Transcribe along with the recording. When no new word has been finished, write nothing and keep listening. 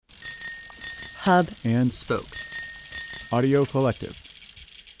hub, and spoke. Audio Collective.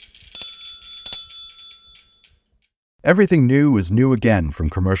 Everything new is new again from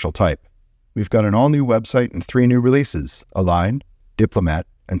Commercial Type. We've got an all-new website and 3 new releases, Align, Diplomat,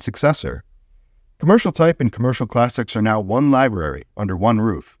 and Successor. Commercial Type and Commercial Classics are now one library under one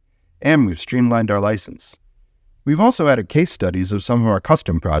roof, and we've streamlined our license. We've also added case studies of some of our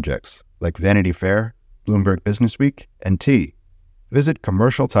custom projects, like Vanity Fair, Bloomberg Businessweek, and T. Visit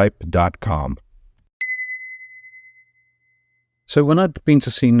commercialtype.com. So when I'd been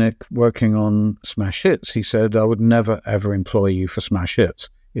to see Nick working on Smash Hits, he said, I would never, ever employ you for Smash Hits.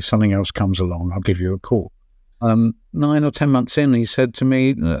 If something else comes along, I'll give you a call. 9 or 10 months in, he said to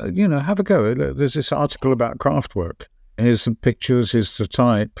me, have a go. There's this article about craft work. Here's some pictures, here's the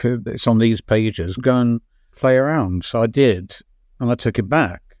type. It's on these pages. Go and play around. So I did. And I took it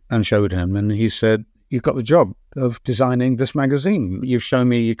back and showed him. And he said, you've got the job of designing this magazine. You've shown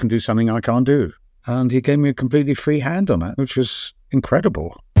me you can do something I can't do. And he gave me a completely free hand on it, which was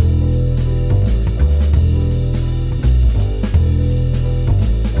incredible.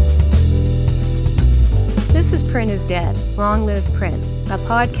 This is Print is Dead, Long Live Print, a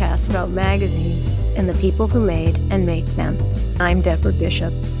podcast about magazines and the people who made and make them. I'm Deborah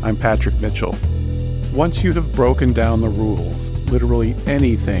Bishop. I'm Patrick Mitchell. Once you have broken down the rules, literally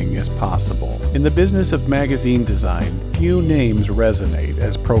anything is possible. In the business of magazine design, few names resonate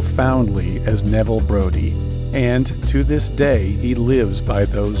as profoundly as Neville Brody, and to this day he lives by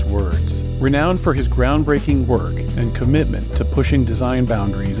those words. Renowned for his groundbreaking work and commitment to pushing design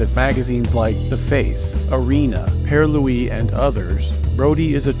boundaries at magazines like The Face, Arena, Per Lui, and others,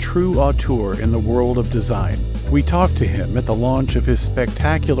 Brody is a true auteur in the world of design. We talked to him at the launch of his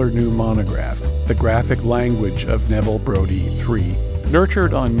spectacular new monograph, The Graphic Language of Neville Brody 3.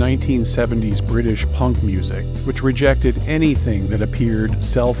 Nurtured on 1970s British punk music, which rejected anything that appeared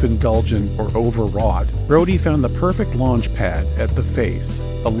self-indulgent or overwrought, Brody found the perfect launch pad at The Face,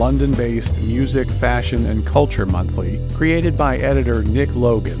 a London-based music, fashion, and culture monthly created by editor Nick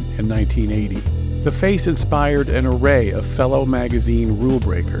Logan in 1980. The Face inspired an array of fellow magazine rule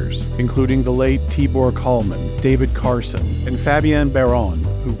breakers, including the late Tibor Kalman, David Carson, and Fabien Baron,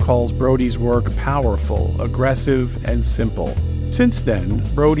 who calls Brody's work powerful, aggressive, and simple. Since then,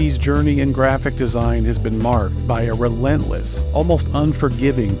 Brody's journey in graphic design has been marked by a relentless, almost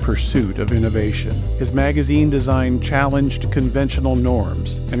unforgiving pursuit of innovation. His magazine design challenged conventional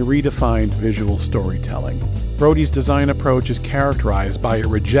norms and redefined visual storytelling. Brody's design approach is characterized by a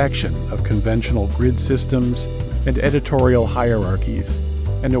rejection of conventional grid systems and editorial hierarchies,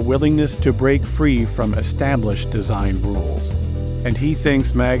 and a willingness to break free from established design rules. And he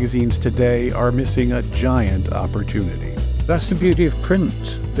thinks magazines today are missing a giant opportunity. That's the beauty of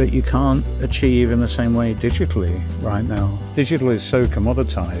print, that you can't achieve in the same way digitally right now. Digital is so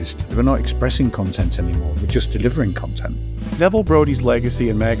commoditized. We're not expressing content anymore, we're just delivering content. Neville Brody's legacy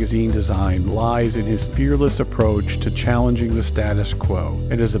in magazine design lies in his fearless approach to challenging the status quo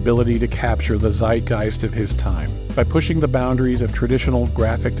and his ability to capture the zeitgeist of his time. By pushing the boundaries of traditional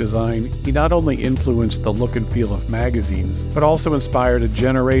graphic design, he not only influenced the look and feel of magazines, but also inspired a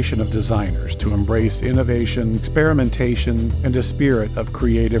generation of designers to embrace innovation, experimentation, and a spirit of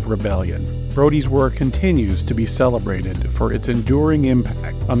creative rebellion. Brody's work continues to be celebrated for its enduring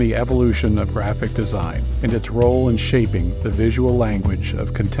impact on the evolution of graphic design and its role in shaping the visual language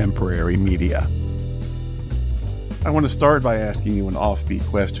of contemporary media. I want to start by asking you an offbeat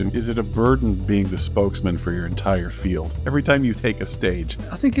question. Is it a burden being the spokesman for your entire field every time you take a stage?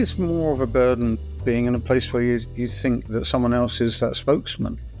 I think it's more of a burden being in a place where you think that someone else is that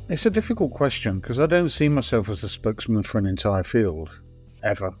spokesman. It's a difficult question because I don't see myself as a spokesman for an entire field,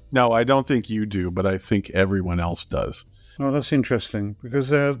 ever. No, I don't think you do, but I think everyone else does. Oh, that's interesting because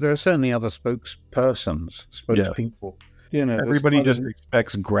there are certainly other spokespersons, spokespeople. Yeah. Everybody just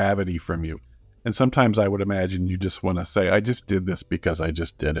expects gravity from you. And sometimes I would imagine you just want to say, I just did this because I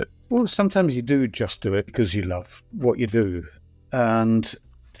just did it. Well, sometimes you do just do it because you love what you do. And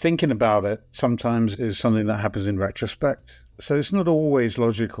thinking about it sometimes is something that happens in retrospect. So it's not always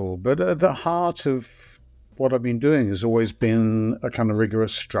logical. But at the heart of what I've been doing has always been a kind of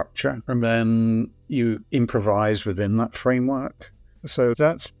rigorous structure. And then you improvise within that framework. So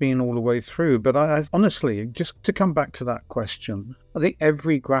that's been all the way through. But I honestly, just to come back to that question, I think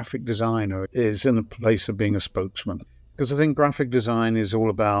every graphic designer is in a place of being a spokesman. Because I think graphic design is all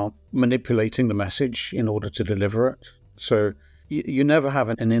about manipulating the message in order to deliver it. So you never have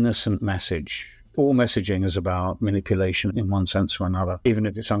an innocent message. All messaging is about manipulation in one sense or another, even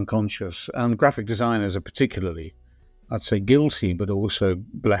if it's unconscious. And graphic designers are particularly, I'd say, guilty, but also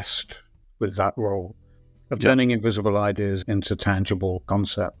blessed with that role of turning invisible ideas into tangible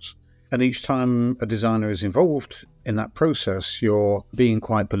concepts. And each time a designer is involved in that process, you're being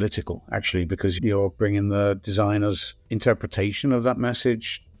quite political, actually, because you're bringing the designer's interpretation of that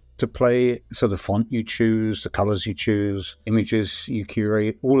message to play. So the font you choose, the colors you choose, images you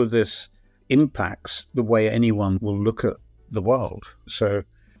curate, all of this impacts the way anyone will look at the world. So,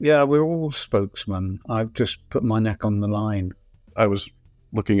 yeah, we're all spokesmen. I've just put my neck on the line. I was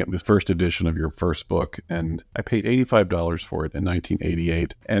looking at this first edition of your first book, and I paid $85 for it in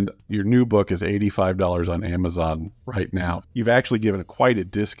 1988. And your new book is $85 on Amazon right now. You've actually given it quite a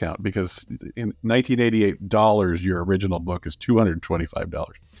discount, because in 1988 dollars, your original book is $225.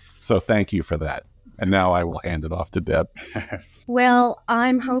 So thank you for that. And now I will hand it off to Deb. Well,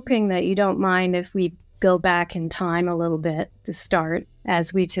 I'm hoping that you don't mind if we go back in time a little bit to start,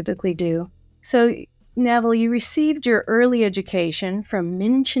 as we typically do. So, Neville, you received your early education from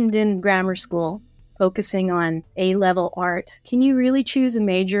Minchendon Grammar School, focusing on A-level art. Can you really choose a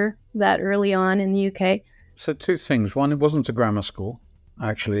major that early on in the UK? So two things. One, it wasn't a grammar school.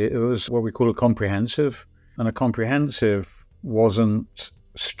 Actually, it was what we call a comprehensive. And a comprehensive wasn't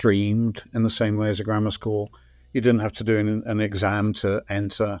streamed in the same way as a grammar school. You didn't have to do an exam to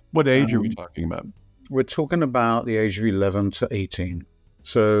enter. What age are we talking about? We're talking about the age of 11 to 18.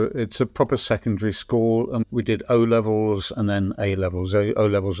 So it's a proper secondary school, and we did O-levels and then A-levels.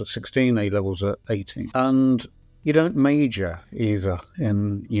 O-levels at 16, A-levels at 18. And you don't major either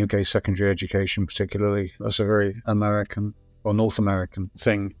in UK secondary education particularly. That's a very American or North American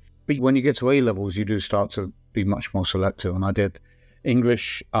thing. But when you get to A-levels, you do start to be much more selective. And I did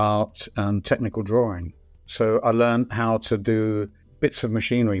English, art, and technical drawing. So I learned how to do bits of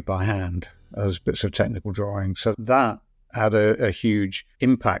machinery by hand as bits of technical drawing. So that had a huge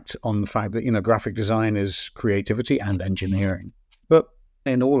impact on the fact that, graphic design is creativity and engineering. But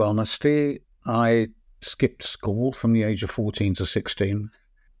in all honesty, I skipped school from the age of 14 to 16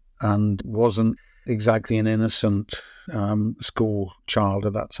 and wasn't exactly an innocent school child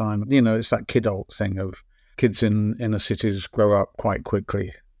at that time. It's that kid-alt thing of kids in inner cities grow up quite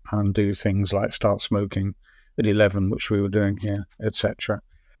quickly and do things like start smoking at 11, which we were doing here, etc.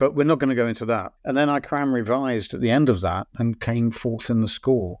 But we're not going to go into that. And then I cram revised at the end of that and came fourth in the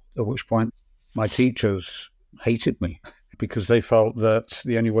school, at which point my teachers hated me because they felt that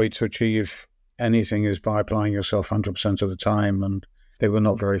the only way to achieve anything is by applying yourself 100% of the time, and they were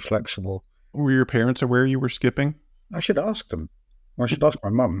not very flexible. Were your parents aware you were skipping? I should ask them. Or I should ask my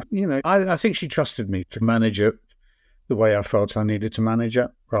mum. I think she trusted me to manage it the way I felt I needed to manage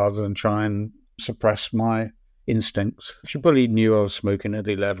it, rather than try and suppress my instincts. She probably knew I was smoking at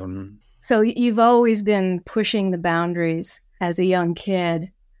 11. So you've always been pushing the boundaries as a young kid.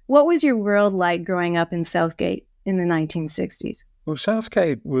 What was your world like growing up in Southgate in the 1960s? Well,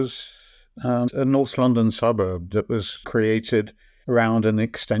 Southgate was a North London suburb that was created around an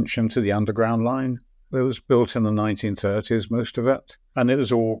extension to the Underground Line. It was built in the 1930s, most of it. And it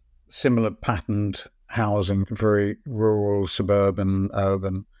was all similar patterned housing, very rural, suburban,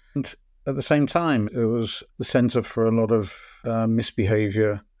 urban. And at the same time, it was the centre for a lot of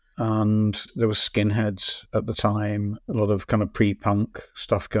misbehaviour, and there were skinheads at the time, a lot of kind of pre-punk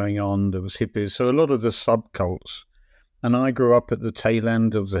stuff going on. There was hippies, so a lot of the subcults. And I grew up at the tail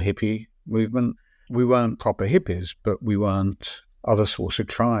end of the hippie movement. We weren't proper hippies, but we weren't other sorts of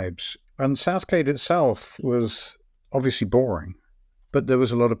tribes. And Southgate itself was obviously boring, but there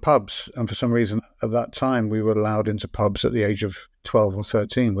was a lot of pubs. And for some reason, at that time, we were allowed into pubs at the age of 12 or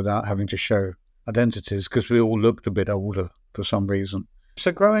 13 without having to show identities, because we all looked a bit older for some reason.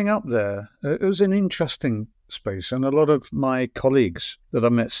 So growing up there, it was an interesting space. And a lot of my colleagues that I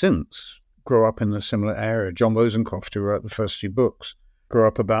met since grew up in a similar area. John Rosencroft, who wrote the first two books, grew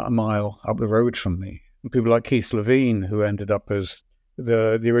up about a mile up the road from me. And people like Keith Levine, who ended up as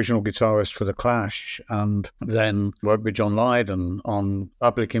the original guitarist for The Clash, and then worked with John Lydon on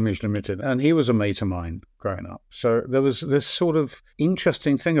Public Image Limited. And he was a mate of mine growing up. So there was this sort of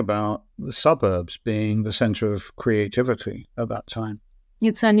interesting thing about the suburbs being the centre of creativity at that time.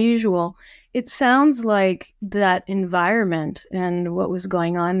 It's unusual. It sounds like that environment and what was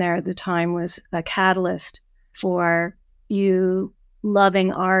going on there at the time was a catalyst for you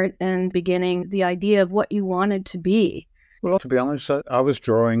loving art and beginning the idea of what you wanted to be. Well, to be honest, I was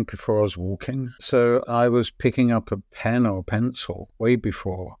drawing before I was walking. So I was picking up a pen or a pencil way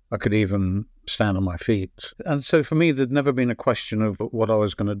before I could even stand on my feet. And so for me, there'd never been a question of what I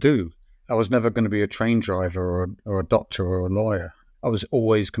was going to do. I was never going to be a train driver or a doctor or a lawyer. I was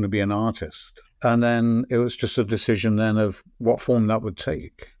always going to be an artist. And then it was just a decision then of what form that would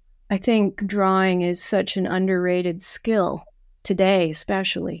take. I think drawing is such an underrated skill today,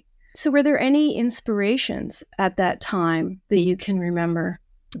 especially. So were there any inspirations at that time that you can remember?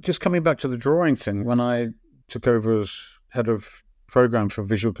 Just coming back to the drawing thing, when I took over as head of program for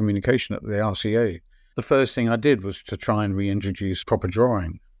visual communication at the RCA, the first thing I did was to try and reintroduce proper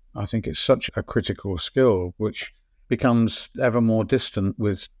drawing. I think it's such a critical skill, which becomes ever more distant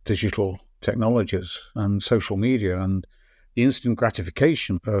with digital technologies and social media, and the instant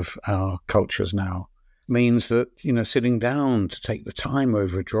gratification of our cultures now means that, sitting down to take the time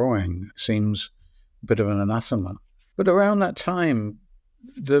over a drawing seems a bit of an anathema. But around that time,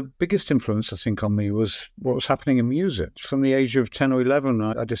 the biggest influence, I think, on me was what was happening in music. From the age of 10 or 11,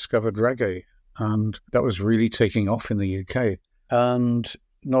 I discovered reggae, and that was really taking off in the UK. And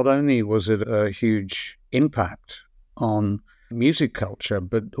not only was it a huge impact on music culture,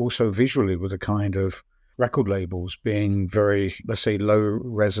 but also visually, with a kind of record labels being very, let's say, low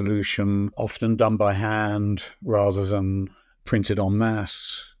resolution, often done by hand rather than printed en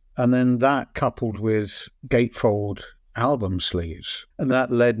masse. And then that coupled with gatefold album sleeves. And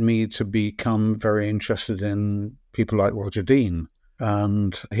that led me to become very interested in people like Roger Dean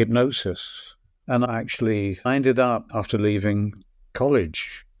and hypnosis. And actually, I ended up, after leaving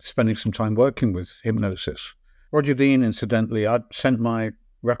college, spending some time working with hypnosis. Roger Dean, incidentally, I'd sent my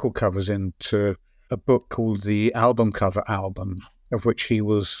record covers into a book called The Album Cover Album, of which he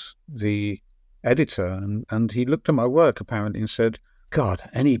was the editor. And he looked at my work, apparently, and said, God,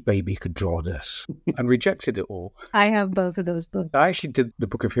 any baby could draw this, and rejected it all. I have both of those books. I actually did the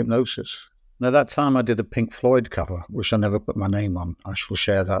Book of Hypnosis. Now, that time I did a Pink Floyd cover, which I never put my name on. I shall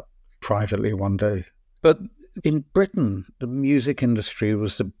share that privately one day. But in Britain, the music industry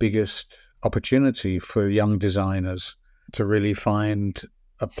was the biggest opportunity for young designers to really find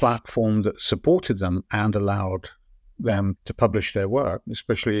a platform that supported them and allowed them to publish their work,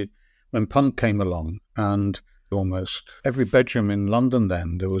 especially when punk came along. And almost every bedroom in London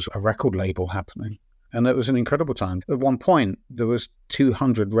then, there was a record label happening. And it was an incredible time. At one point, there was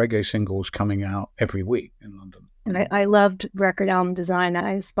 200 reggae singles coming out every week in London. And I loved record album design.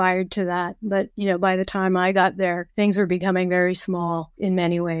 I aspired to that. But, by the time I got there, things were becoming very small in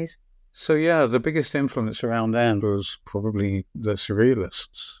many ways. So, yeah, the biggest influence around then was probably the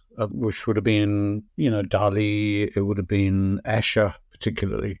surrealists, which would have been, Dali, it would have been Escher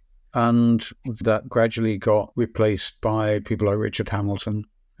particularly. And that gradually got replaced by people like Richard Hamilton,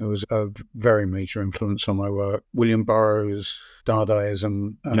 who was a very major influence on my work. William Burroughs,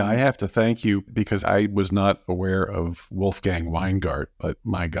 Dadaism. Yeah, I have to thank you, because I was not aware of Wolfgang Weingart, but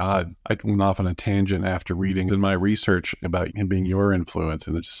my God, I went off on a tangent after reading in my research about him being your influence,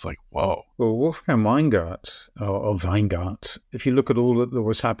 and it's just like, whoa. Well, Wolfgang Weingart, or Weingart, if you look at all that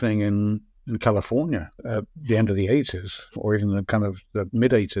was happening in California at the end of the 80s, or even the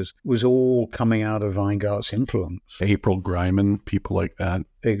mid-80s, was all coming out of Weingart's influence. April Greiman, people like that.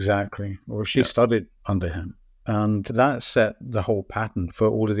 Exactly. Or she studied under him. And that set the whole pattern for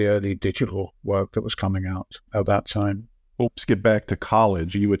all of the early digital work that was coming out at that time. Well, let's get back to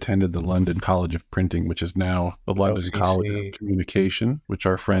college. You attended the London College of Printing, which is now the London LCC. College of Communication, which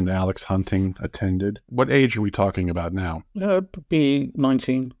our friend Alex Hunting attended. What age are we talking about now? Be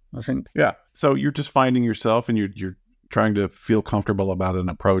 19, I think. Yeah. So you're just finding yourself, and you're trying to feel comfortable about an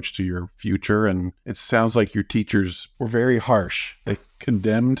approach to your future. And it sounds like your teachers were very harsh. They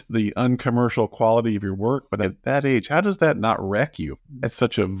condemned the uncommercial quality of your work. But at that age, how does that not wreck you at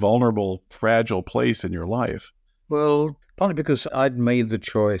such a vulnerable, fragile place in your life? Well, partly because I'd made the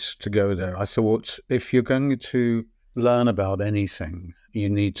choice to go there. I thought, if you're going to learn about anything, you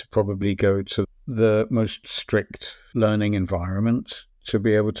need to probably go to the most strict learning environment to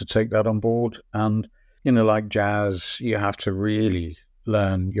be able to take that on board. And like jazz, you have to really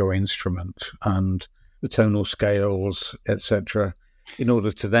learn your instrument and the tonal scales, etc., in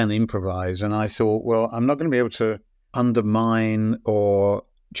order to then improvise. And I thought, well, I'm not going to be able to undermine or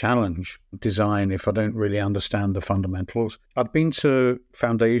challenge design if I don't really understand the fundamentals. I'd been to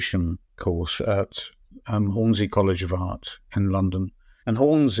foundation course at Hornsey College of Art in London. And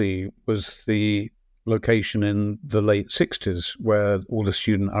Hornsey was the location in the late 60s where all the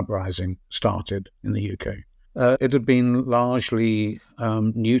student uprising started in the UK. It had been largely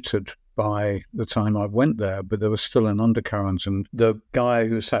neutered by the time I went there, but there was still an undercurrent. And the guy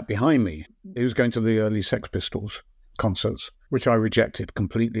who sat behind me, he was going to the early Sex Pistols concerts, which I rejected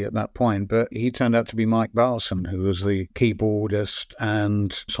completely at that point. But he turned out to be Mike Barson, who was the keyboardist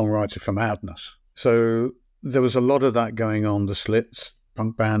and songwriter for Madness. So there was a lot of that going on. The Slits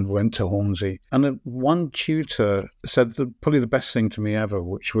punk band went to Hornsey. And one tutor said probably the best thing to me ever,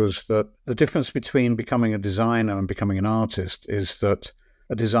 which was that the difference between becoming a designer and becoming an artist is that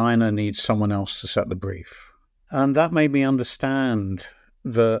a designer needs someone else to set the brief. And that made me understand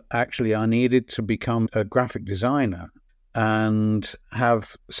that actually I needed to become a graphic designer and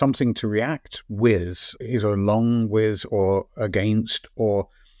have something to react with, either along with or against, or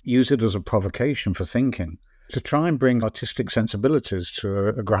use it as a provocation for thinking, to try and bring artistic sensibilities to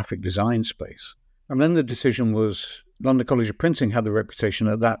a graphic design space. And then the decision was, London College of Printing had the reputation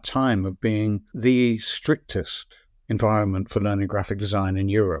at that time of being the strictest environment for learning graphic design in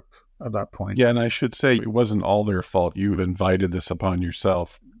Europe at that point. Yeah, and I should say, it wasn't all their fault. You've invited this upon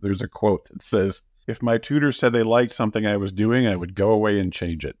yourself. There's a quote that says, "If my tutor said they liked something I was doing, I would go away and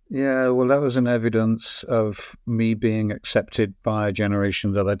change it." Yeah, well, that was an evidence of me being accepted by a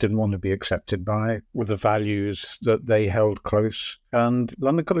generation that I didn't want to be accepted by, with the values that they held close. And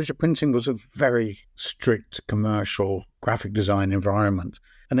London College of Printing was a very strict commercial graphic design environment.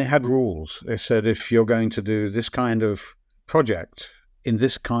 And it had rules. They said, if you're going to do this kind of project in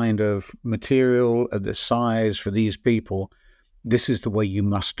this kind of material at this size for these people, this is the way you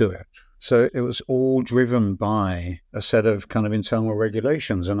must do it. So it was all driven by a set of kind of internal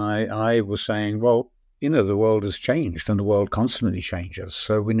regulations. And I was saying, well, you know, the world has changed and the world constantly changes.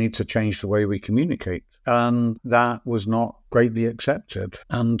 So we need to change the way we communicate. And that was not greatly accepted.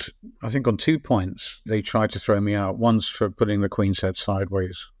 And I think on 2 points, they tried to throw me out. Once for putting the Queen's head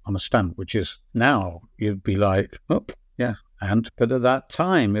sideways on a stamp, which is now you'd be like, oh, yeah. But at that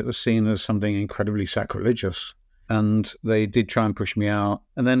time, it was seen as something incredibly sacrilegious. And they did try and push me out.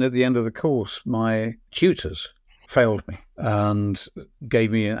 And then at the end of the course, my tutors failed me and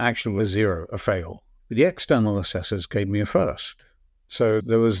gave me an actual 0, a fail. The external assessors gave me a first. So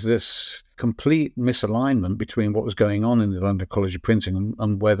there was this complete misalignment between what was going on in the London College of Printing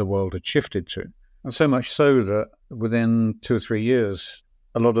and where the world had shifted to. And so much so that within 2 or 3 years,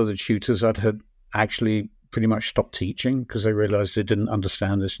 a lot of the tutors had actually pretty much stopped teaching because they realized they didn't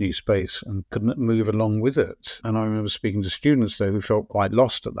understand this new space and couldn't move along with it. And I remember speaking to students there who felt quite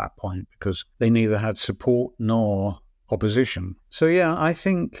lost at that point because they neither had support nor opposition. So yeah, I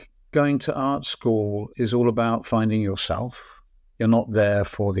think going to art school is all about finding yourself. You're not there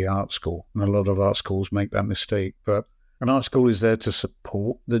for the art school. And a lot of art schools make that mistake. But an art school is there to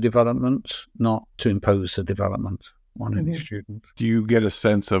support the development, not to impose the development on any student. Do you get a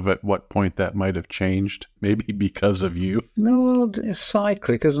sense of at what point that might have changed? Maybe because of you? No, it's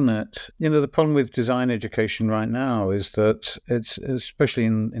cyclic, isn't it? You know, the problem with design education right now is that it's, especially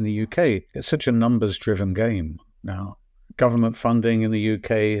in the UK, it's such a numbers-driven game now. Government funding in the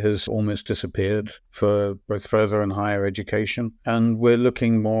UK has almost disappeared for both further and higher education. And we're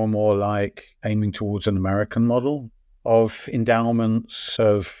looking more and more like aiming towards an American model of endowments,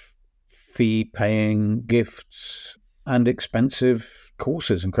 of fee-paying gifts, and expensive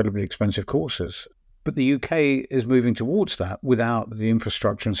courses, incredibly expensive courses. But the UK is moving towards that without the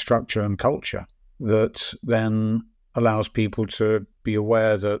infrastructure and structure and culture that then allows people to be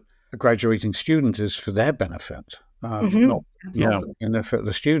aware that a graduating student is for their benefit, not for the benefit of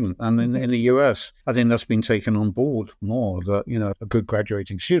the student. And in the US, I think that's been taken on board more, that, you know, a good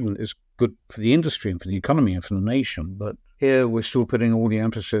graduating student is good for the industry and for the economy and for the nation. But here we're still putting all the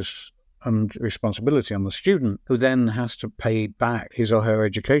emphasis and responsibility on the student, who then has to pay back his or her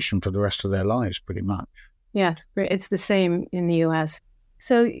education for the rest of their lives, pretty much. Yes, it's the same in the US.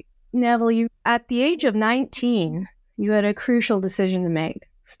 So, Neville, you at the age of 19, you had a crucial decision to make.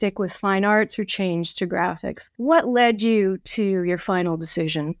 Stick with fine arts or change to graphics. What led you to your final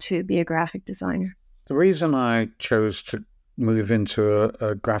decision to be a graphic designer? The reason I chose to move into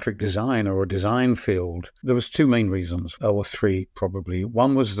a graphic design or a design field, there was 2 main reasons, or 3 probably.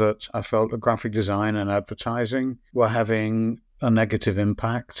 One was that I felt that graphic design and advertising were having a negative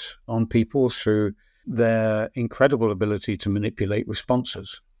impact on people through their incredible ability to manipulate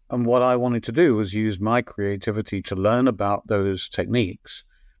responses. And what I wanted to do was use my creativity to learn about those techniques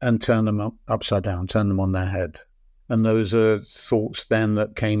and turn them upside down, turn them on their head. And those are thoughts then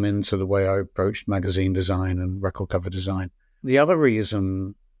that came into the way I approached magazine design and record cover design. The other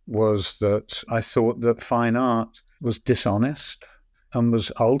reason was that I thought that fine art was dishonest and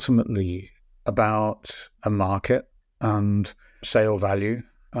was ultimately about a market and sale value.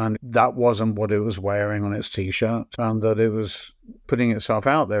 And that wasn't what it was wearing on its T-shirt, and that it was putting itself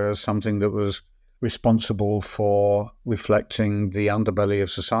out there as something that was responsible for reflecting the underbelly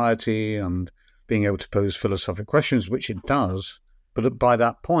of society and being able to pose philosophical questions, which it does. But by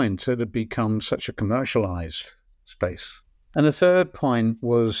that point, it had become such a commercialized space. And the third point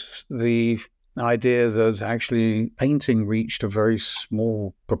was the idea that actually painting reached a very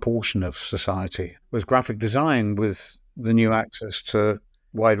small proportion of society, whereas graphic design, with the new access to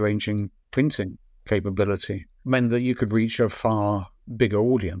wide-ranging printing capability, meant that you could reach a far bigger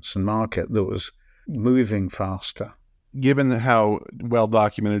audience and market that was moving faster. given how well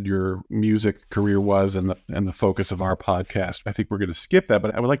documented your music career was and the focus of our podcast, I think we're going to skip that.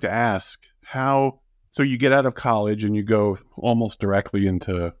 But I would like to ask so you get out of college and you go almost directly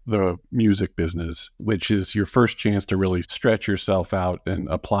into the music business, which is your first chance to really stretch yourself out and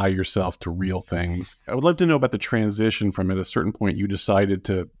apply yourself to real things. I would love to know about the transition from at a certain point you decided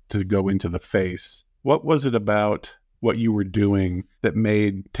to go into the face. What was it about what you were doing that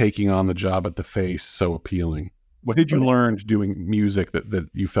made taking on the job at the Face so appealing? What did you learn doing music that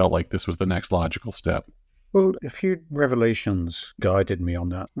you felt like this was the next logical step? Well, a few revelations guided me on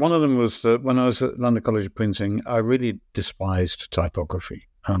that. One of them was that when I was at London College of Printing, I really despised typography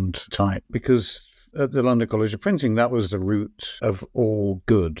and type, because at the London College of Printing, that was the root of all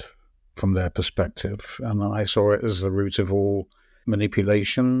good from their perspective. And I saw it as the root of all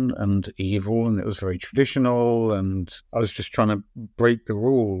manipulation and evil, and it was very traditional, and I was just trying to break the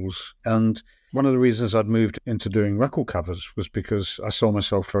rules. And one of the reasons I'd moved into doing record covers was because I saw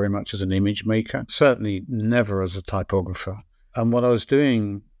myself very much as an image maker, certainly never as a typographer. And what I was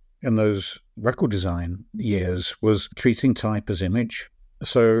doing in those record design years was treating type as image.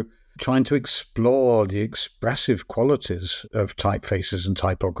 So trying to explore the expressive qualities of typefaces and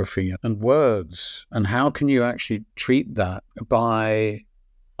typography and words, and how can you actually treat that by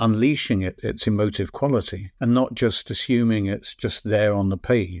unleashing its emotive quality and not just assuming it's just there on the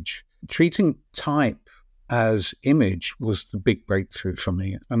page. Treating type as image was the big breakthrough for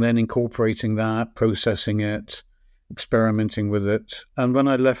me, and then incorporating that, processing it, experimenting with it. And when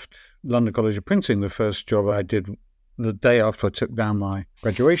I left London College of Printing, the first job I did the day after I took down my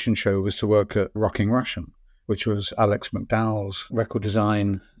graduation show was to work at Rocking Russian, which was Alex McDowell's record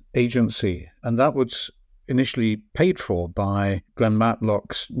design agency. And that was initially paid for by Glenn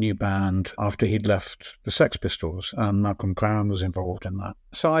Matlock's new band after he'd left the Sex Pistols, and Malcolm Crown was involved in that.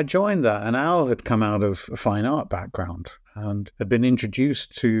 So I joined that, and Al had come out of a fine art background and had been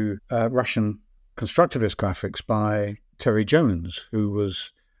introduced to Russian constructivist graphics by Terry Jones, who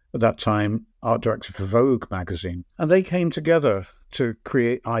was at that time art director for Vogue magazine. And they came together to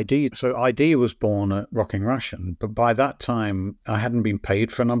create ID. So ID was born at Rocking Russian, but by that time I hadn't been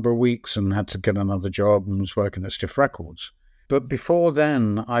paid for a number of weeks and had to get another job and was working at Stiff Records. But before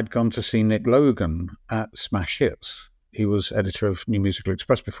then, I'd gone to see Nick Logan at Smash Hits. He was editor of New Musical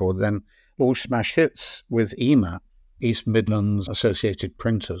Express before then, launched Smash Hits with EMAP, East Midlands Associated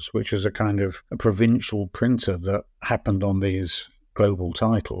Printers, which is a kind of a provincial printer that happened on these global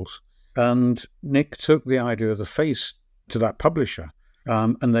titles. And Nick took the idea of the face to that publisher,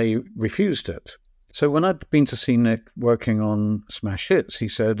 and they refused it. So when I'd been to see Nick working on Smash Hits, he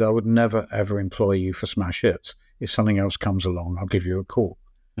said, I would never, ever employ you for Smash Hits. If something else comes along, I'll give you a call.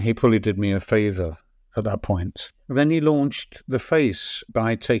 He probably did me a favor at that point. And then he launched the face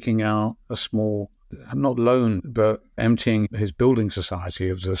by taking out a small, not loan, but emptying his building society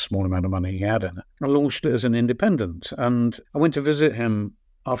of the small amount of money he had in it. I launched it as an independent, and I went to visit him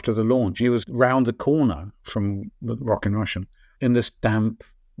after the launch. He was round the corner from Rockin' Russian in this damp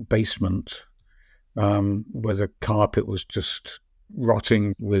basement where the carpet was just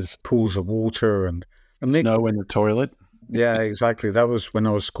rotting with pools of water and Nick, snow in the toilet. Yeah, exactly. That was when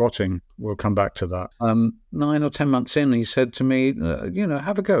I was squatting. We'll come back to that. 9 or 10 months in, he said to me,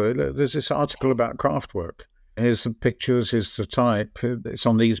 have a go. There's this article about craft work. Here's the pictures, here's the type. It's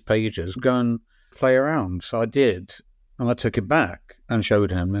on these pages. Go and play around. So I did. And I took it back and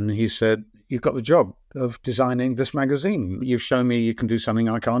showed him. And he said, you've got the job of designing this magazine. You've shown me you can do something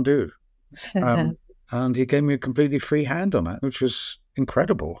I can't do. And he gave me a completely free hand on it, which was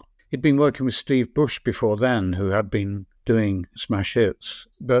incredible. He'd been working with Steve Bush before then, who had been doing Smash Hits,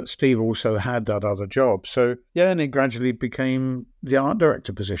 but Steve also had that other job. So, and it gradually became the art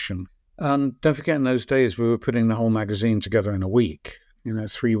director position. And don't forget, in those days, we were putting the whole magazine together in a week.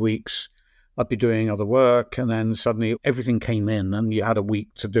 3 weeks, I'd be doing other work, and then suddenly everything came in, and you had a week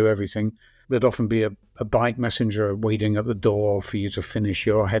to do everything. There'd often be a bike messenger waiting at the door for you to finish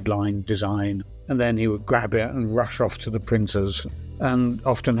your headline design, and then he would grab it and rush off to the printers, and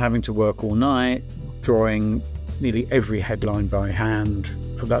often having to work all night, drawing nearly every headline by hand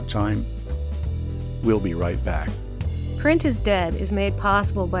at that time. We'll be right back. Print is Dead is made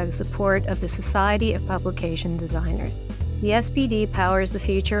possible by the support of the Society of Publication Designers. The SPD powers the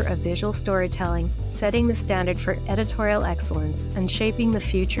future of visual storytelling, setting the standard for editorial excellence and shaping the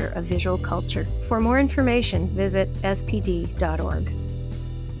future of visual culture. For more information, visit spd.org.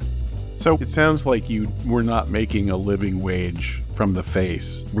 So it sounds like you were not making a living wage from the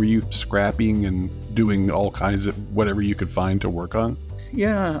face. Were you scrapping and doing all kinds of whatever you could find to work on?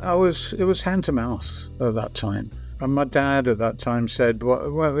 Yeah, it was hand to mouth at that time. And my dad at that time said,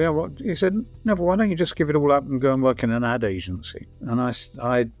 he said, Neville, why don't you just give it all up and go and work in an ad agency? And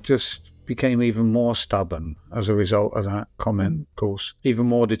I just became even more stubborn as a result of that comment, of course, even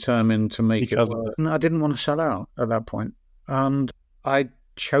more determined to make it work. And I didn't want to sell out at that point. And I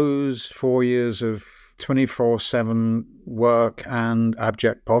chose 4 years of 24/7 work and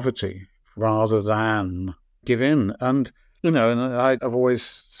abject poverty rather than give in. And, and I've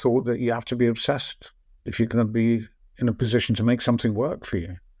always thought that you have to be obsessed if you're going to be in a position to make something work for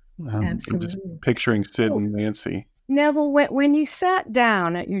you. Absolutely. Just picturing Sid and Nancy. Neville, when you sat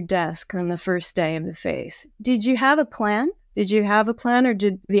down at your desk on the first day of the Face, did you have a plan? Or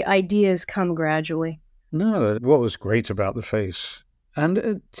did the ideas come gradually? No, what was great about the Face,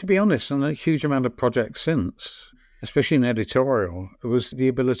 and to be honest, and a huge amount of projects since, especially in editorial, it was the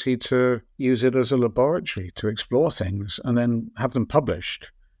ability to use it as a laboratory to explore things and then have them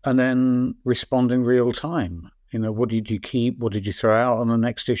published and then respond in real time. What did you keep? What did you throw out on the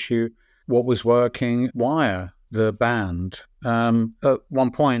next issue? What was working? Wire, the band, at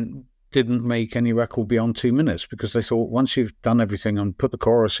one point didn't make any record beyond 2 minutes because they thought once you've done everything and put the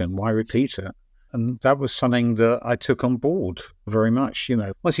chorus in, why repeat it? And that was something that I took on board very much.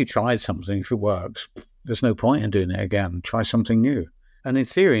 Once you tried something, if it works, there's no point in doing it again. Try something new. And in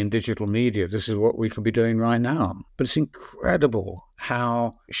theory, in digital media, this is what we could be doing right now. But it's incredible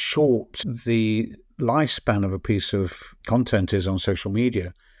how short the lifespan of a piece of content is on social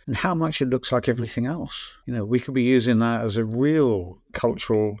media and how much it looks like everything else. We could be using that as a real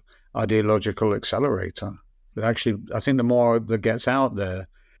cultural, ideological accelerator. But actually, I think the more that gets out there,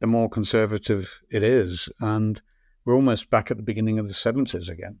 the more conservative it is. And we're almost back at the beginning of the 70s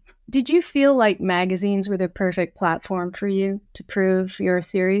again. Did you feel like magazines were the perfect platform for you to prove your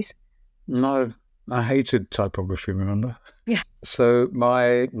theories? No, I hated typography, remember? Yeah. So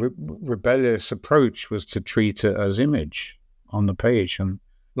my rebellious approach was to treat it as image on the page. And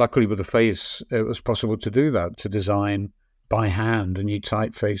luckily with the Face, it was possible to do that, to design by hand a new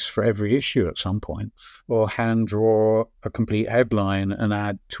typeface for every issue at some point, or hand draw a complete headline and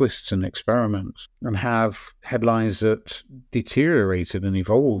add twists and experiments, and have headlines that deteriorated and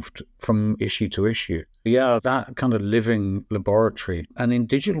evolved from issue to issue. Yeah, that kind of living laboratory. And in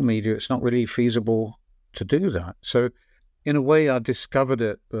digital media, it's not really feasible to do that. So in a way, I discovered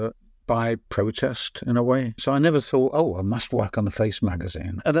it, but by protest in a way. So I never thought, I must work on the Face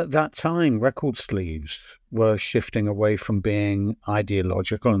magazine. And at that time, record sleeves were shifting away from being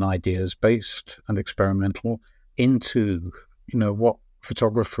ideological and ideas-based and experimental into, what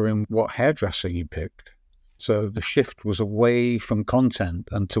photographer and what hairdresser you picked. So the shift was away from content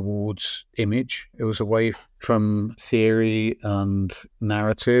and towards image. It was away from theory and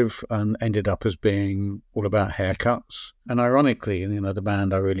narrative and ended up as being all about haircuts. And ironically, the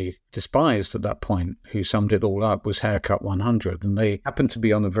band I really despised at that point, who summed it all up, was Haircut 100. And they happened to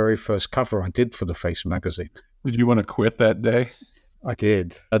be on the very first cover I did for the Face magazine. Did you want to quit that day? I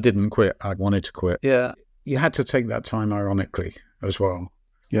did. I didn't quit. I wanted to quit. Yeah. You had to take that time ironically as well.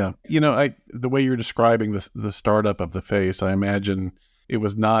 Yeah. The way you're describing the startup of the Face, I imagine it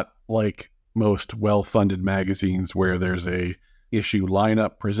was not like most well-funded magazines where there's a issue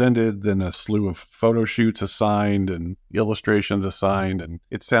lineup presented, then a slew of photo shoots assigned and illustrations assigned. And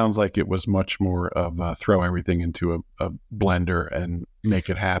it sounds like it was much more of throw everything into a blender and make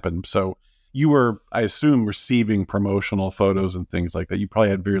it happen. So you were, I assume, receiving promotional photos and things like that. You probably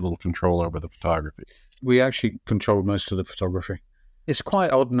had very little control over the photography. We actually controlled most of the photography. It's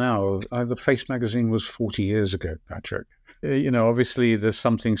quite odd now. The Face magazine was 40 years ago, Patrick. Obviously there's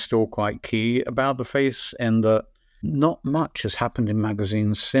something still quite key about the Face, and that not much has happened in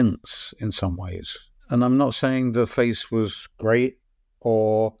magazines since, in some ways. And I'm not saying the Face was great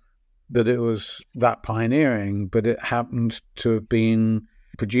or that it was that pioneering, but it happened to have been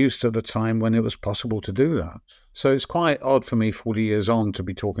produced at a time when it was possible to do that. So it's quite odd for me 40 years on to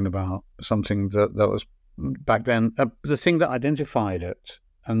be talking about something that was back then. The thing that identified it,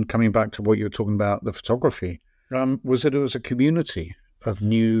 and coming back to what you were talking about, the photography, was that it was a community of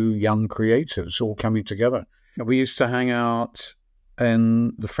new young creatives all coming together. We used to hang out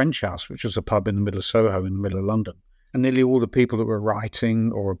in the French House, which was a pub in the middle of Soho in the middle of London. And nearly all the people that were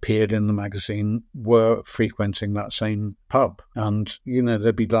writing or appeared in the magazine were frequenting that same pub. And,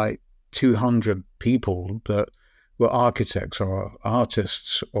 there'd be like 200 people that were architects or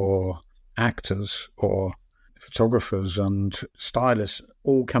artists or actors or photographers and stylists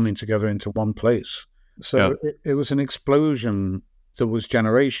all coming together into one place. So it was an explosion that was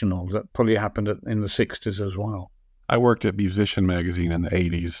generational that probably happened in the 60s as well. I worked at Musician magazine in the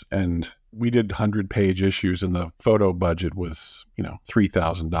 80s, and We did 100-page issues and the photo budget was,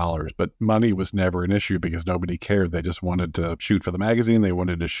 $3,000, but money was never an issue because nobody cared. They just wanted to shoot for the magazine. They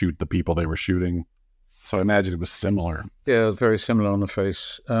wanted to shoot the people they were shooting. So I imagine it was similar. Yeah, very similar on the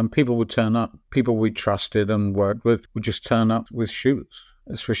face. People would turn up. People we trusted and worked with would just turn up with shoots,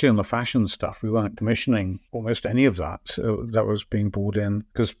 especially on the fashion stuff. We weren't commissioning almost any of that. So that was being brought in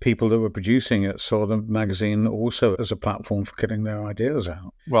because people that were producing it saw the magazine also as a platform for getting their ideas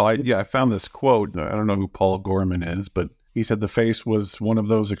out. Well, I found this quote. I don't know who Paul Gorman is, but he said the Face was one of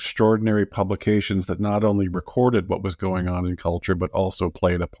those extraordinary publications that not only recorded what was going on in culture, but also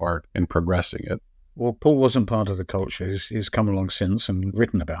played a part in progressing it. Well, Paul wasn't part of the culture. He's come along since and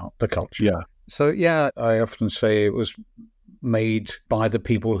written about the culture. Yeah. So, I often say it was made by the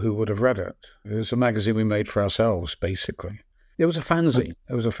people who would have read it. It was a magazine we made for ourselves, basically. It was a fanzine.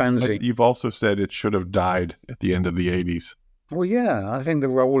 But you've also said it should have died at the end of the 80s. Well, yeah, I think the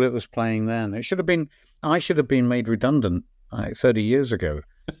role it was playing then, I should have been made redundant 30 years ago.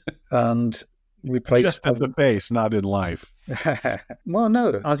 And replaced just at the Face, not in life. Well,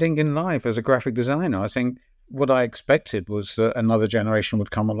 no, I think in life as a graphic designer, I think what I expected was that another generation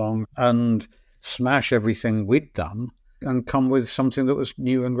would come along and smash everything we'd done and come with something that was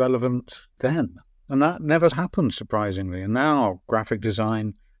new and relevant then. And that never happened, surprisingly. And now graphic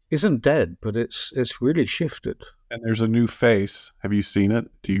design isn't dead, but it's really shifted. And there's a new Face. Have you seen it?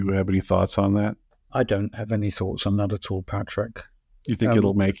 Do you have any thoughts on that? I don't have any thoughts on that at all, Patrick. You think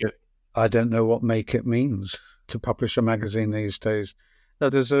it'll make it? I don't know what make it means to publish a magazine these days.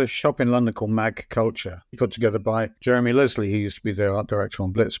 There's a shop in London called Mag Culture, put together by Jeremy Leslie. He used to be their art director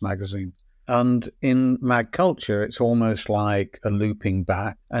on Blitz magazine. And in Mag Culture, it's almost like a looping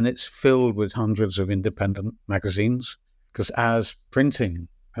back, and it's filled with hundreds of independent magazines. Because as printing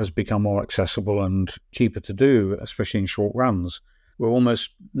has become more accessible and cheaper to do, especially in short runs, we're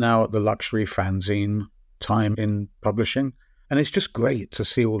almost now at the luxury fanzine time in publishing. And it's just great to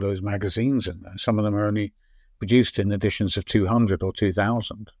see all those magazines in there. Some of them are only produced in editions of 200 or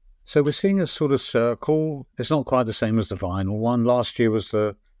 2,000. So we're seeing a sort of circle. It's not quite the same as the vinyl one. Last year was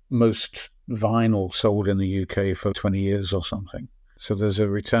the most vinyl sold in the UK for 20 years or something. So there's a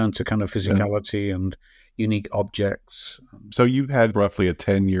return to kind of physicality and unique objects. So you had roughly a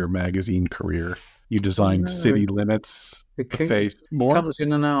 10-year magazine career. You designed City Limits, the Face, more? Comes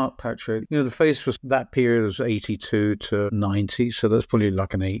in and out, Patrick. The Face was, that period was 82 to 90, so that's probably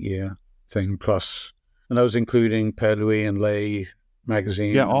like an 8-year thing plus. And that was including Per Lui and Lay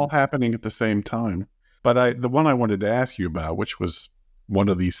magazine. Yeah, all happening at the same time. But the one I wanted to ask you about, which was one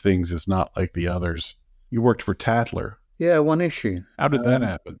of these things is not like the others. You worked for Tatler. Yeah, one issue. How did that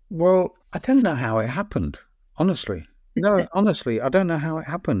happen? Well, I don't know how it happened, honestly. No, honestly, I don't know how it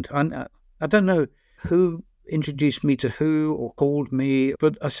happened. I don't know who introduced me to who or called me,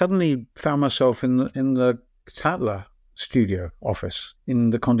 but I suddenly found myself in the Tatler studio office in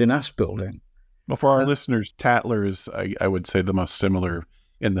the Condé Nast building. Well, for our listeners, Tatler is, I would say, the most similar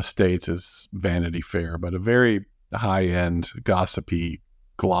in the States is Vanity Fair, but a very high-end, gossipy,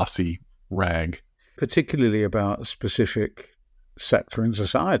 glossy rag. Particularly about a specific sector in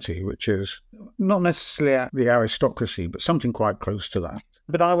society, which is not necessarily the aristocracy, but something quite close to that.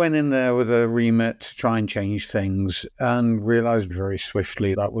 But I went in there with a remit to try and change things and realized very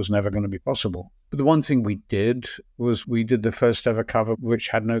swiftly that was never going to be possible. But the one thing we did was we did the first ever cover, which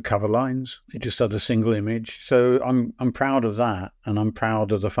had no cover lines. It just had a single image. So I'm proud of that. And I'm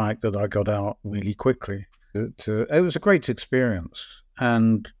proud of the fact that I got out really quickly. It was a great experience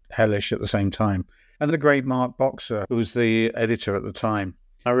and hellish at the same time. And the great Mark Boxer, who was the editor at the time,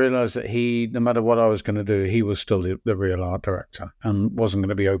 I realized that he, no matter what I was going to do, he was still the real art director and wasn't going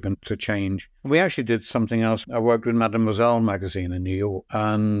to be open to change. We actually did something else. I worked with Mademoiselle magazine in New York,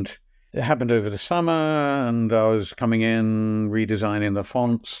 and it happened over the summer, and I was coming in, redesigning the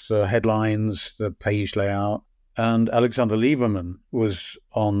fonts, the headlines, the page layout. And Alexander Lieberman was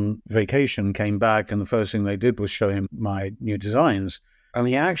on vacation, came back, and the first thing they did was show him my new designs. And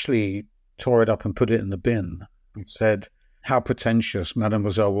he actually tore it up and put it in the bin and said, "How pretentious,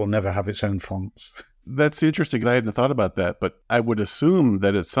 Mademoiselle will never have its own fonts." That's interesting. I hadn't thought about that, but I would assume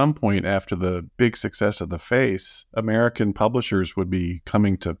that at some point after the big success of the Face, American publishers would be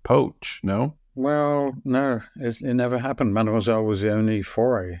coming to poach, no? Well, no, it never happened. Mademoiselle was the only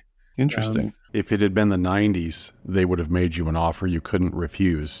foray. Interesting. If it had been the 90s, they would have made you an offer you couldn't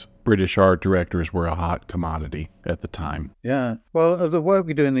refuse. British art directors were a hot commodity at the time. Yeah. Well, the work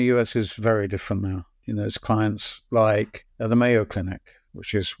we do in the US is very different now. There's clients like the Mayo Clinic,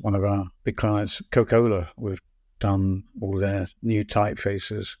 which is one of our big clients, Coca-Cola with done all their new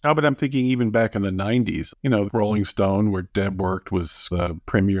typefaces. Oh, but I'm thinking even back in the 90s, Rolling Stone, where Deb worked, was the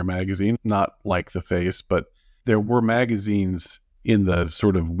premier magazine, not like The Face, but there were magazines in the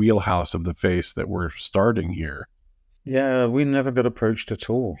sort of wheelhouse of The Face that were starting here. Yeah, we never got approached at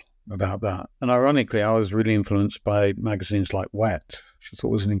all about that. And ironically, I was really influenced by magazines like Wet, which I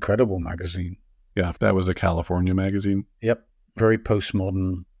thought was an incredible magazine. Yeah, that was a California magazine. Yep, very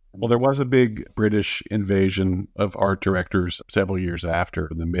postmodern. Well, there was a big British invasion of art directors several years after,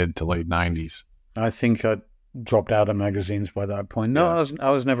 in the mid to late 90s. I think I dropped out of magazines by that point. No, Yeah. I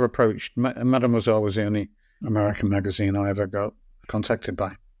was never approached. Mademoiselle was the only American magazine I ever got contacted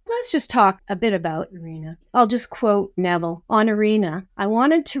by. Let's just talk a bit about Arena. I'll just quote Neville. On Arena, I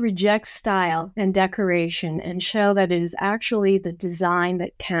wanted to reject style and decoration and show that it is actually the design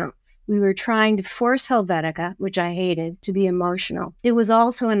that counts. We were trying to force Helvetica, which I hated, to be emotional. It was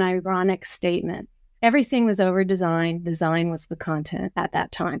also an ironic statement. Everything was over-designed. Design was the content at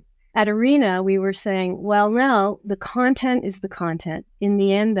that time. At Arena, we were saying, well, no, the content is the content. In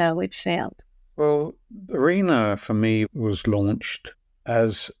the end, though, it failed. Well, Arena, for me, was launched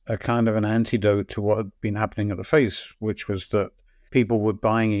as a kind of an antidote to what had been happening at The Face, which was that people were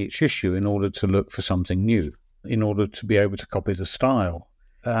buying each issue in order to look for something new, in order to be able to copy the style.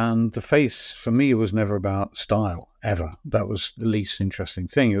 And The Face, for me, was never about style, ever. That was the least interesting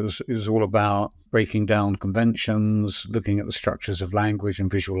thing. It was all about breaking down conventions, looking at the structures of language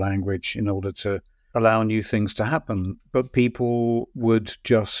and visual language in order to allow new things to happen. But people would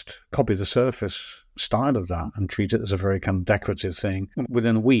just copy the surface style of that and treat it as a very kind of decorative thing.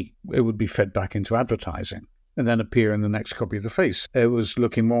 Within a week, it would be fed back into advertising and then appear in the next copy of The Face. It was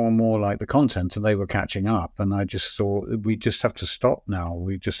looking more and more like the content, and they were catching up. And I just thought, we just have to stop now.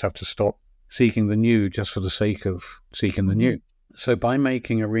 We just have to stop seeking the new just for the sake of seeking the new. So by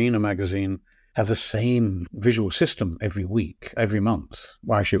making Arena magazine have the same visual system every week, every month,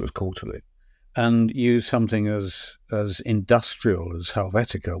 well, actually it was quarterly, and use something as industrial as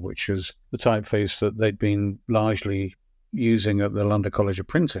Helvetica, which is the typeface that they'd been largely using at the London College of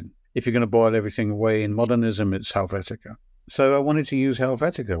Printing. If you're going to boil everything away in modernism, it's Helvetica. So I wanted to use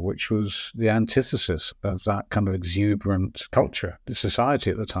Helvetica, which was the antithesis of that kind of exuberant culture, the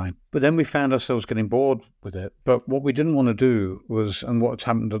society at the time. But then we found ourselves getting bored with it. But what we didn't want to do was, and what's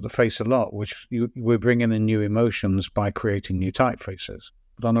happened at The Face a lot, which we're bringing in new emotions by creating new typefaces.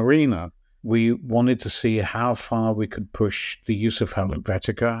 But on Arena, we wanted to see how far we could push the use of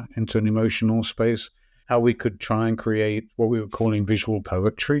Helvetica into an emotional space, how we could try and create what we were calling visual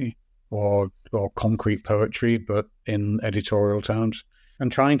poetry or concrete poetry, but in editorial terms, and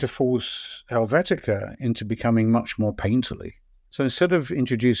trying to force Helvetica into becoming much more painterly. So instead of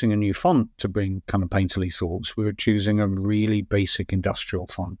introducing a new font to bring kind of painterly thoughts, we were choosing a really basic industrial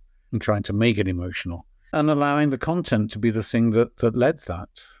font and trying to make it emotional and allowing the content to be the thing that led that.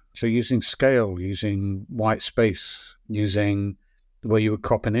 So using scale, using white space, using the way you would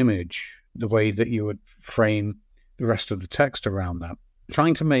crop an image, the way that you would frame the rest of the text around that,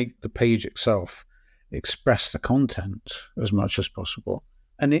 trying to make the page itself express the content as much as possible.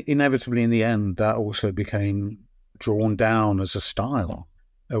 And inevitably, in the end, that also became drawn down as a style,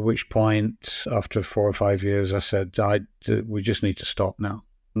 at which point, after 4 or 5 years, I said, we just need to stop now.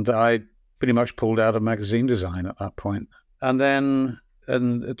 And I pretty much pulled out of magazine design at that point. And then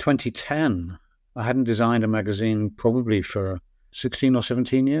in 2010, I hadn't designed a magazine probably for 16 or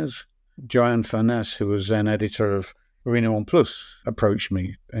 17 years. Joanne Furness, who was then editor of Arena One Plus, approached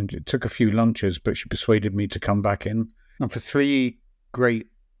me, and it took a few lunches, but she persuaded me to come back in. And for 3 great,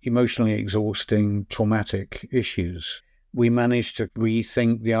 emotionally exhausting, traumatic issues, we managed to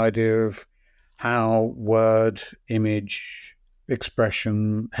rethink the idea of how word, image,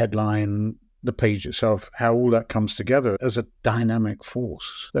 expression, headline, the page itself, how all that comes together as a dynamic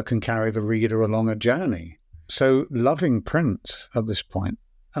force that can carry the reader along a journey. So loving print at this point.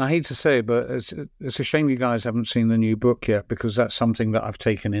 And I hate to say it, but it's a shame you guys haven't seen the new book yet, because that's something that I've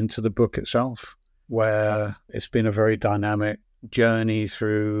taken into the book itself, where it's been a very dynamic journey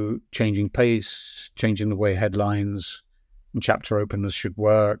through changing pace, changing the way headlines and chapter openers should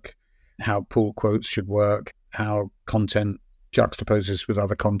work, how pull quotes should work, how content juxtaposes with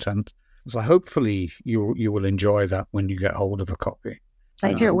other content. So hopefully you will enjoy that when you get hold of a copy.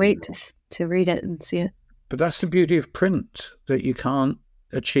 I can't wait to read it and see it. But that's the beauty of print, that you can't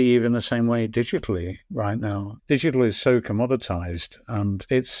achieve in the same way digitally right now. Digital is so commoditized, and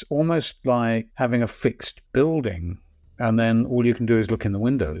it's almost like having a fixed building, and then all you can do is look in the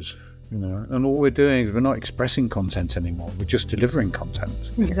windows, and all we're doing is we're not expressing content anymore. We're just delivering content.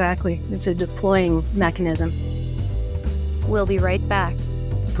 Exactly. It's a deploying mechanism. We'll be right back.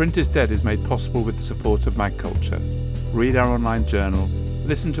 Print is Dead is made possible with the support of Mag Culture. Read our online journal,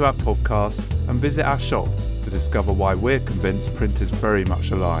 listen to our podcast, and visit our shop to discover why we're convinced print is very much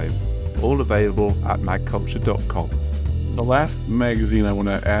alive. All available at magculture.com. The last magazine I want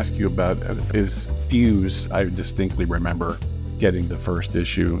to ask you about is Fuse. I distinctly remember getting the first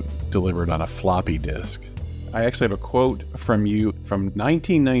issue delivered on a floppy disk. I actually have a quote from you from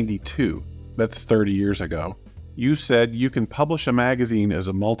 1992. That's 30 years ago. You said you can publish a magazine as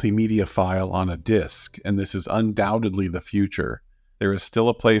a multimedia file on a disk, and this is undoubtedly the future. There is still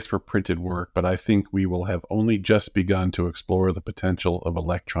a place for printed work, but I think we will have only just begun to explore the potential of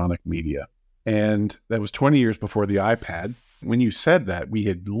electronic media. And that was 20 years before the iPad. When you said that, we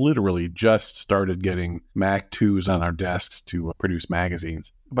had literally just started getting Mac 2s on our desks to produce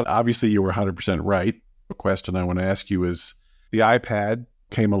magazines. But obviously you were 100% right. The question I want to ask you is, the iPad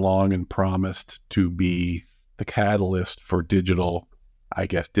came along and promised to be the catalyst for digital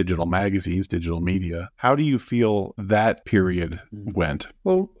magazines, digital media. How do you feel that period went?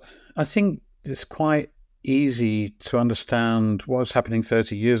 Well, I think it's quite easy to understand what was happening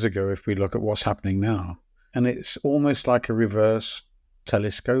 30 years ago if we look at what's happening now. And it's almost like a reverse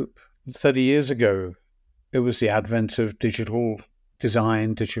telescope. 30 years ago, it was the advent of digital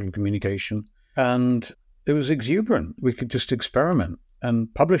design, digital communication, and it was exuberant. We could just experiment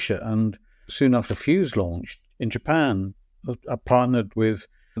and publish it. And soon after Fuse launched in Japan, I partnered with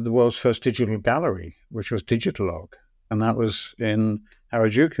the world's first digital gallery, which was Digitalog. And that was in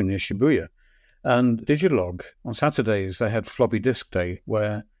Harajuku near Shibuya. And Digitalog, on Saturdays, they had floppy disk day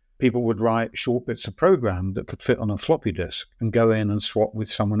where people would write short bits of program that could fit on a floppy disk and go in and swap with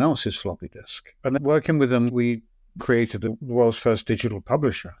someone else's floppy disk. And then working with them, we created the world's first digital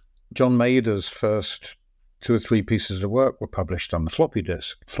publisher. John Mader's first 2 or 3 pieces of work were published on the floppy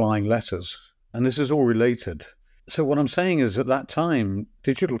disk, Flying Letters. And this is all related. So what I'm saying is at that time,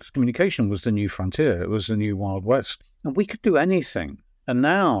 digital communication was the new frontier. It was the new Wild West. And we could do anything. And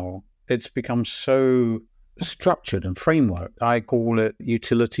now it's become so structured and framework. I call it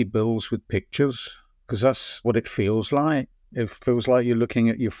utility bills with pictures, because that's what it feels like. It feels like you're looking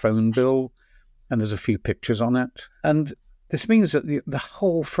at your phone bill and there's a few pictures on it. And this means that the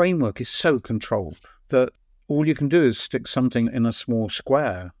whole framework is so controlled that all you can do is stick something in a small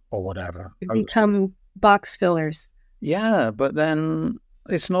square or whatever. They become box fillers. Yeah, but then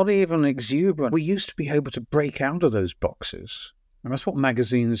it's not even exuberant. We used to be able to break out of those boxes. And that's what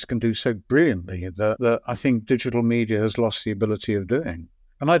magazines can do so brilliantly that I think digital media has lost the ability of doing.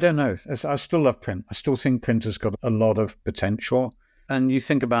 And I don't know. I still love print. I still think print has got a lot of potential. And you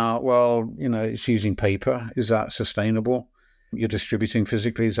think about, well, it's using paper. Is that sustainable? You're distributing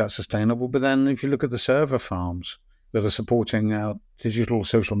physically. Is that sustainable? But then if you look at the server farms that are supporting our digital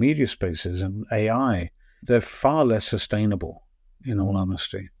social media spaces and AI, they're far less sustainable, in all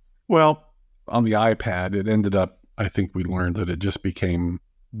honesty. Well, on the iPad, it ended up, I think we learned that it just became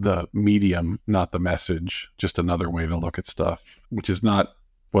the medium, not the message, just another way to look at stuff, which is not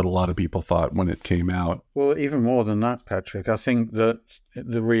what a lot of people thought when it came out. Well, even more than that, Patrick, I think that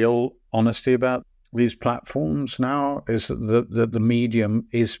the real honesty about these platforms now is that the medium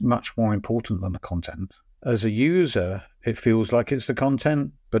is much more important than the content. As a user, it feels like it's the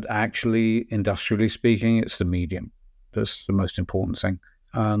content, but actually, industrially speaking, it's the medium. That's the most important thing.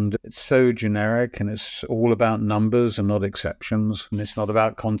 And it's so generic, and it's all about numbers and not exceptions. And it's not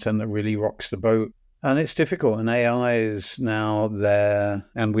about content that really rocks the boat. And it's difficult. And AI is now there,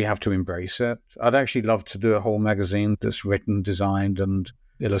 and we have to embrace it. I'd actually love to do a whole magazine that's written, designed, and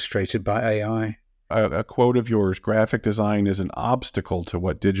illustrated by AI. A quote of yours, graphic design is an obstacle to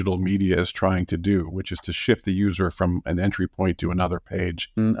what digital media is trying to do, which is to shift the user from an entry point to another page.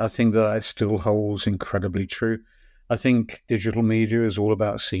 And I think that still holds incredibly true. I think digital media is all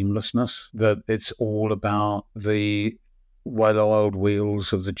about seamlessness, that it's all about the well-oiled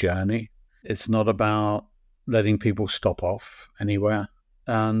wheels of the journey. It's not about letting people stop off anywhere.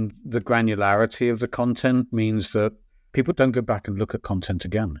 And the granularity of the content means that people don't go back and look at content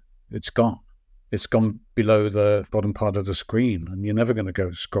again. It's gone. It's gone below the bottom part of the screen, and you're never going to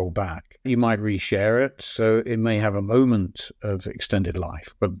go scroll back. You might reshare it, so it may have a moment of extended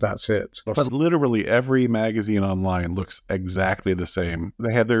life, but that's it. But literally every magazine online looks exactly the same.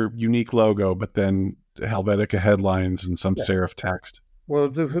 They had their unique logo, but then Helvetica headlines and some serif text. Well,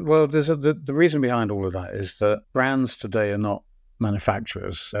 there's the reason behind all of that is that brands today are not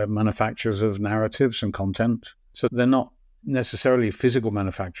manufacturers. They're manufacturers of narratives and content. So they're not necessarily physical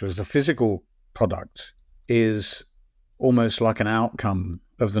manufacturers. The physical product is almost like an outcome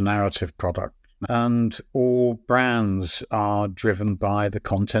of the narrative product. And all brands are driven by the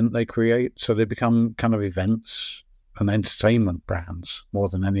content they create. So they become kind of events. and entertainment brands more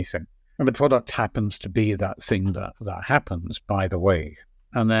than anything. And the product happens to be that thing that happens, by the way,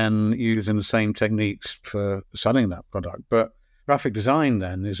 and then using the same techniques for selling that product. But graphic design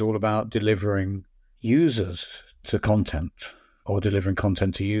then is all about delivering users to content or delivering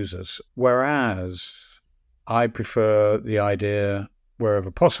content to users. Whereas I prefer the idea,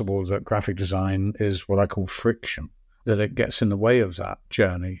 wherever possible, that graphic design is what I call friction, that it gets in the way of that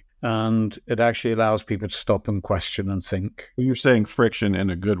journey. And it actually allows people to stop and question and think. You're saying friction in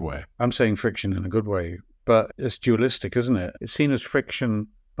a good way. I'm saying friction in a good way, but it's dualistic, isn't it? It's seen as friction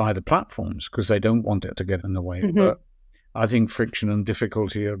by the platforms because they don't want it to get in the way. Mm-hmm. But I think friction and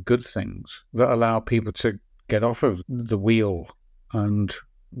difficulty are good things that allow people to get off of the wheel and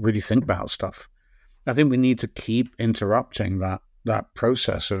really think about stuff. I think we need to keep interrupting that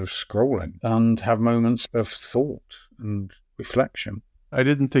process of scrolling and have moments of thought and reflection. I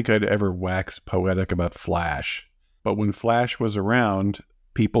didn't think I'd ever wax poetic about Flash, but when Flash was around,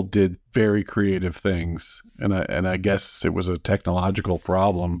 people did very creative things, and I guess it was a technological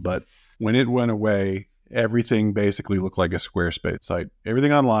problem, but when it went away, everything basically looked like a Squarespace site.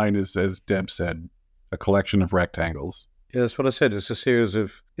 Everything online is, as Deb said, a collection of rectangles. Yeah, that's what I said. It's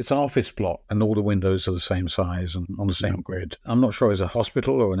an office block, and all the windows are the same size and on the same grid. I'm not sure it's a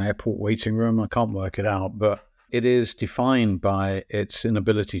hospital or an airport waiting room. I can't work it out, but it is defined by its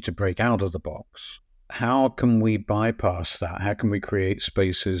inability to break out of the box. How can we bypass that? How can we create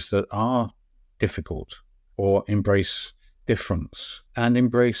spaces that are difficult or embrace difference and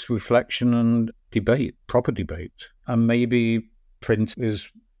embrace reflection and debate, proper debate? And maybe print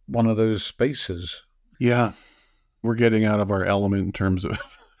is one of those spaces. Yeah. We're getting out of our element in terms of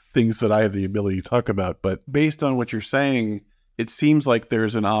things that I have the ability to talk about. But based on what you're saying, it seems like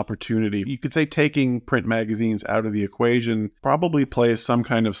there's an opportunity. You could say taking print magazines out of the equation probably plays some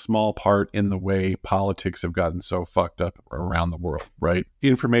kind of small part in the way politics have gotten so fucked up around the world, right?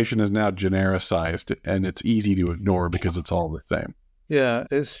 Information is now genericized and it's easy to ignore because it's all the same. Yeah,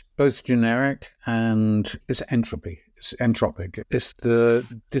 it's both generic and it's entropy. It's entropic. It's the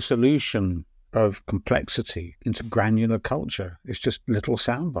dissolution of complexity into granular culture. It's just little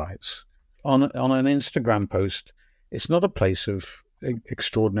sound bites. On an Instagram post, it's not a place of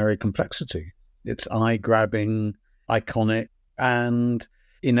extraordinary complexity. It's eye-grabbing, iconic, and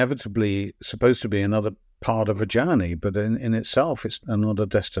inevitably supposed to be another part of a journey, but in itself, it's another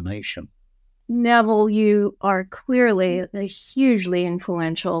destination. Neville, you are clearly a hugely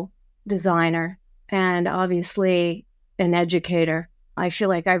influential designer and obviously an educator. I feel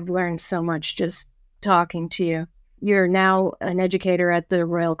like I've learned so much just talking to you. You're now an educator at the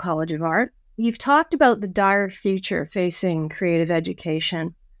Royal College of Art. You've talked about the dire future facing creative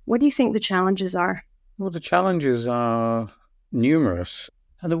education. What do you think the challenges are? Well, the challenges are numerous.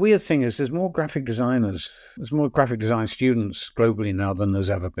 And the weird thing is there's more graphic designers, there's more graphic design students globally now than there's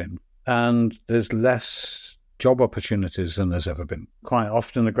ever been. And there's less job opportunities than there's ever been. Quite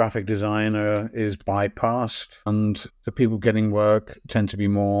often the graphic designer is bypassed and the people getting work tend to be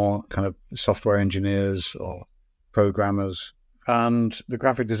more kind of software engineers or programmers. And the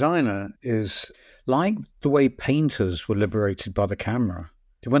graphic designer is like the way painters were liberated by the camera.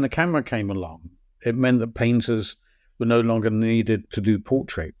 When the camera came along, it meant that painters were no longer needed to do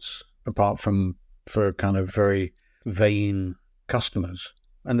portraits, apart from for kind of very vain customers.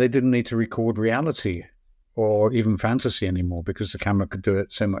 And they didn't need to record reality or even fantasy anymore because the camera could do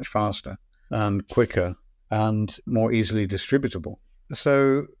it so much faster and quicker and more easily distributable.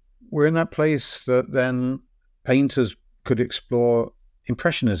 So we're in that place that then painters could explore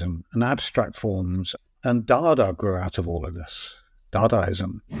impressionism and abstract forms, and Dada grew out of all of this.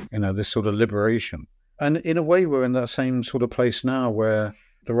 Dadaism, this sort of liberation. And in a way, we're in that same sort of place now where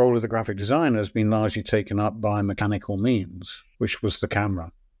the role of the graphic designer has been largely taken up by mechanical means, which was the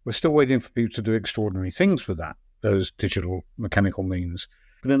camera. We're still waiting for people to do extraordinary things with those digital mechanical means.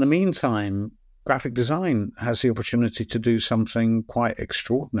 But in the meantime, graphic design has the opportunity to do something quite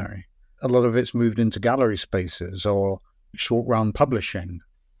extraordinary. A lot of it's moved into gallery spaces or short-run publishing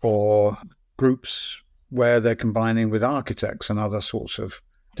or groups where they're combining with architects and other sorts of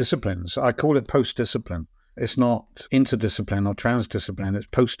disciplines. I call it post-discipline. It's not interdiscipline or transdiscipline, it's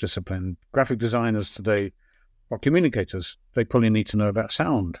post-discipline. Graphic designers today are communicators. They probably need to know about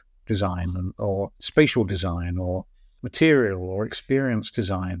sound design or spatial design or material or experience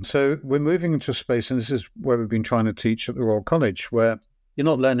design. So we're moving into a space, and this is where we've been trying to teach at the Royal College, where you're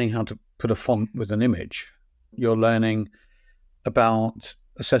not learning how to put a font with an image. You're learning about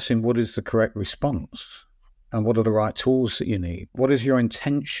assessing what is the correct response and what are the right tools that you need. What is your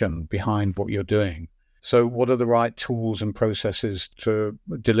intention behind what you're doing? So what are the right tools and processes to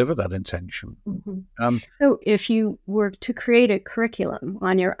deliver that intention? So if you were to create a curriculum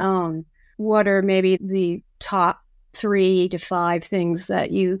on your own, what are maybe the top 3 to 5 things that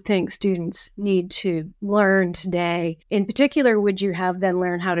you think students need to learn today? In particular, would you have them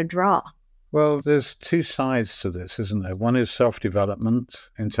learn how to draw? Well, there's 2 sides to this, isn't there? One is self-development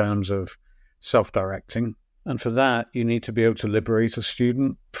in terms of self-directing. And for that, you need to be able to liberate a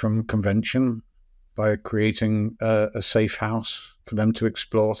student from convention by creating a safe house for them to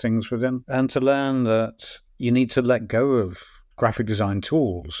explore things within, and to learn that you need to let go of graphic design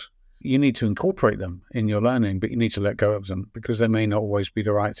tools. You need to incorporate them in your learning, but you need to let go of them because they may not always be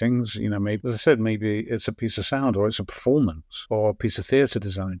the right things. Maybe, as I said, maybe it's a piece of sound or it's a performance or a piece of theatre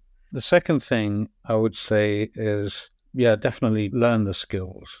design. The second thing I would say is, definitely learn the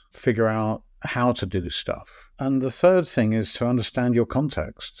skills, figure out how to do stuff. And the third thing is to understand your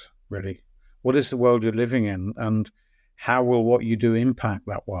context, really. What is the world you're living in, and how will what you do impact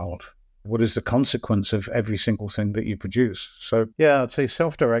that world? What is the consequence of every single thing that you produce? So, I'd say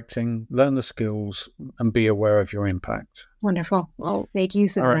self-directing, learn the skills, and be aware of your impact. Wonderful. I'll make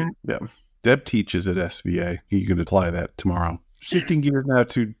use of that. Yeah. Deb teaches at SVA. You can apply that tomorrow. Shifting gears now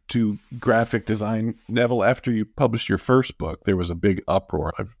to graphic design. Neville, after you published your first book, there was a big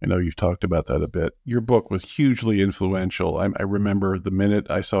uproar. I know you've talked about that a bit. Your book was hugely influential. I remember the minute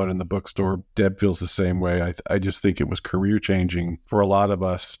I saw it in the bookstore. Deb feels the same way. I just think it was career-changing for a lot of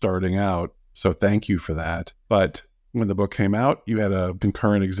us starting out. So thank you for that. But when the book came out, you had a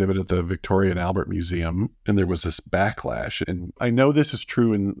concurrent exhibit at the Victoria and Albert Museum, and there was this backlash. And I know this is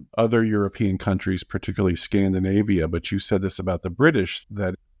true in other European countries, particularly Scandinavia, but you said this about the British,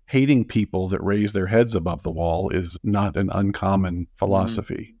 that hating people that raise their heads above the wall is not an uncommon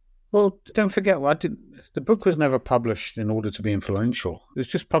philosophy. Well, don't forget, the book was never published in order to be influential. It was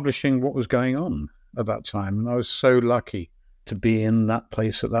just publishing what was going on at that time. And I was so lucky to be in that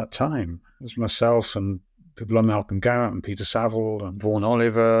place at that time. It was myself and people like Malcolm Garrett and Peter Saville and Vaughan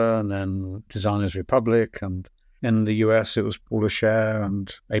Oliver, and then Designers Republic. And in the US, it was Paula Scher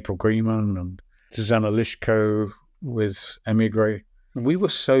and April Greenman and Susanna Lishko with Emigre. And we were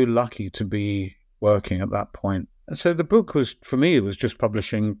so lucky to be working at that point. And so the book was, for me, it was just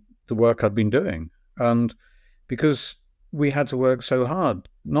publishing the work I'd been doing. And because we had to work so hard,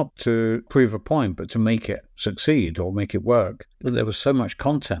 not to prove a point, but to make it succeed or make it work, that there was so much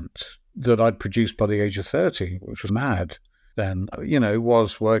content that I'd produced by the age of 30, which was mad then,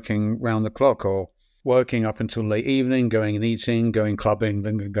 was working round the clock or working up until late evening, going and eating, going clubbing,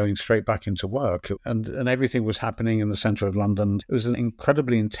 then going straight back into work. And everything was happening in the centre of London. It was an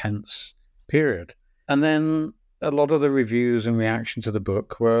incredibly intense period. And then a lot of the reviews and reaction to the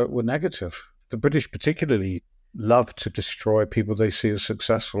book were negative. The British particularly love to destroy people they see as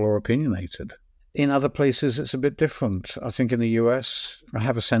successful or opinionated. In other places, it's a bit different. I think in the US, I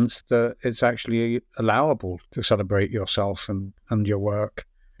have a sense that it's actually allowable to celebrate yourself and your work.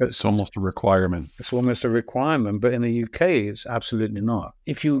 It's almost a requirement. It's almost a requirement, but in the UK, it's absolutely not.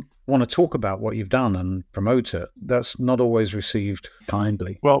 If you want to talk about what you've done and promote it, that's not always received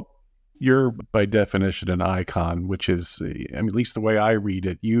kindly. Well, you're by definition an icon, which is, at least the way I read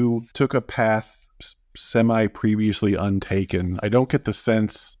it, you took a path semi-previously untaken. I don't get the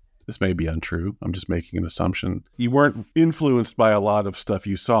sense, this may be untrue, I'm just making an assumption, you weren't influenced by a lot of stuff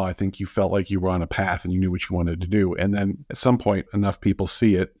you saw. I think you felt like you were on a path and you knew what you wanted to do. And then at some point, enough people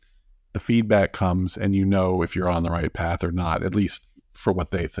see it, the feedback comes, and you know if you're on the right path or not, at least for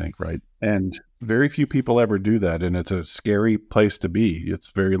what they think, right? And very few people ever do that, and it's a scary place to be.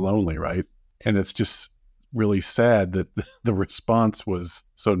 It's very lonely, right? And it's just really sad that the response was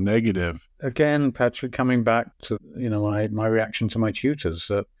so negative. Again, Patrick, coming back to my reaction to my tutors,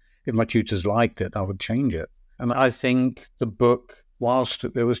 that if my tutors liked it, I would change it. And I think the book, whilst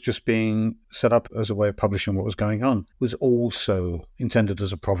it was just being set up as a way of publishing what was going on, was also intended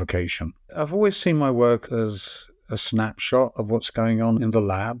as a provocation. I've always seen my work as a snapshot of what's going on in the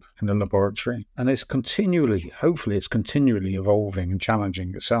lab, in the laboratory. And hopefully it's continually evolving and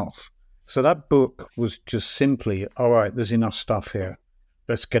challenging itself. So that book was just simply, all right, there's enough stuff here.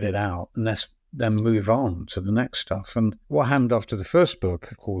 Let's get it out and let's then move on to the next stuff. And what happened after the first book,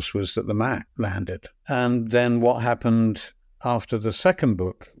 of course, was that the Mac landed. And then what happened after the second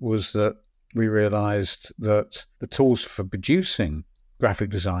book was that we realized that the tools for producing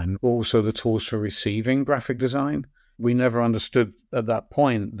graphic design were also the tools for receiving graphic design. We never understood at that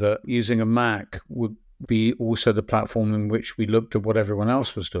point that using a Mac would be also the platform in which we looked at what everyone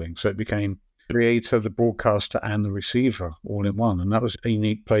else was doing. So it became creator, the broadcaster, and the receiver all in one. And that was a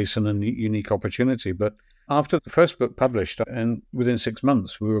unique place and a unique opportunity. But after the first book published, and within 6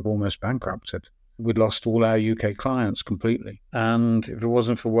 months, we were almost bankrupted. we'd lost all our UK clients completely. And if it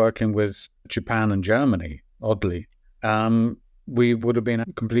wasn't for working with Japan and Germany, oddly, we would have been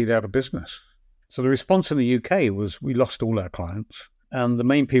completely out of business. So the response in the UK was we lost all our clients. And the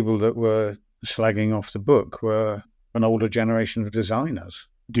main people that were slagging off the book were an older generation of designers.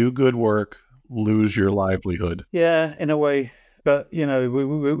 Do good work, lose your livelihood. Yeah, in a way. But, you know, we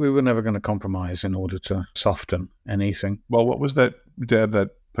were never going to compromise in order to soften anything. Well, what was that, Deb,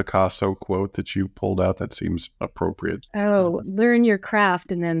 that Picasso quote that you pulled out that seems appropriate? Oh, learn your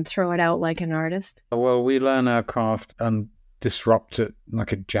craft and then throw it out like an artist. Well, we learn our craft and disrupt it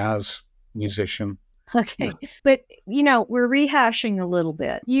like a jazz musician. Okay. But, you know, we're rehashing a little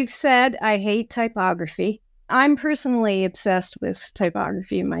bit. You've said, I hate typography. I'm personally obsessed with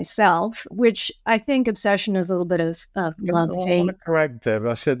typography myself, which I think obsession is a little bit of love-hate. I want to correct Deb.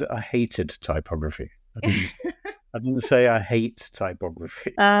 I said I hated typography. I didn't say I hate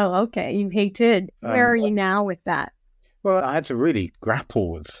typography. Oh, okay. You hated. Where are you now with that? Well, I had to really grapple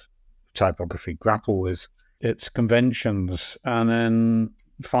with typography, grapple with its conventions, and then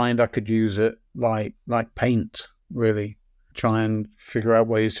find I could use it like paint, really. Try and figure out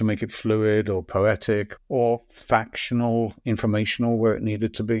ways to make it fluid or poetic or factional, informational where it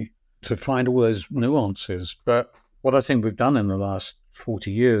needed to be, to find all those nuances. But what I think we've done in the last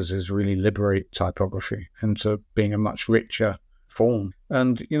 40 years is really liberate typography into being a much richer form.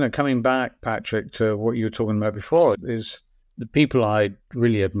 And, you know, coming back, Patrick, to what you were talking about before, is the people I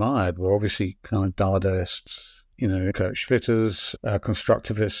really admired were obviously kind of Dadaists, you know, Kurt Schwitters,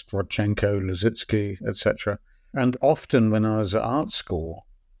 constructivists, Rodchenko, Lizitsky, etc. And often when I was at art school,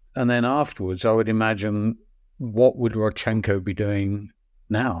 and then afterwards, I would imagine, what would Rodchenko be doing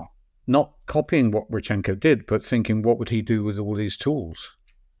now? Not copying what Rodchenko did, but thinking, what would he do with all these tools?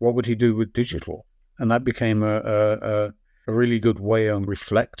 What would he do with digital? And that became a really good way of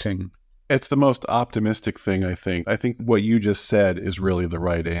reflecting. It's the most optimistic thing, I think. I think what you just said is really the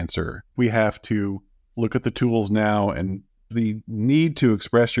right answer. We have to look at the tools now, and the need to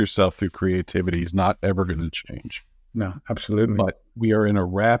express yourself through creativity is not ever going to change. No, absolutely. But we are in a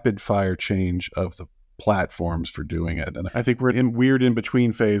rapid fire change of the platforms for doing it. And I think we're in weird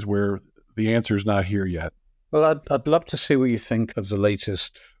in-between phase where the answer is not here yet. Well, I'd love to see what you think of the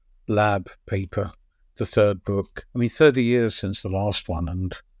latest lab paper, the third book. I mean, 30 years since the last one,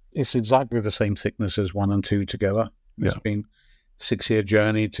 and it's exactly the same thickness as 1 and 2 together. It's been a 6-year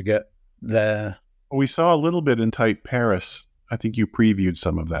journey to get there. We saw a little bit in Type Paris. I think you previewed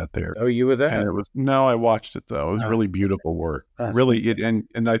some of that there. Oh, you were there? And no, I watched it though. It was really beautiful work. Really,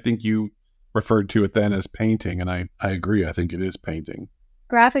 and I think you referred to it then as painting, and I agree. I think it is painting.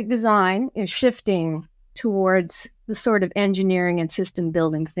 Graphic design is shifting towards the sort of engineering and system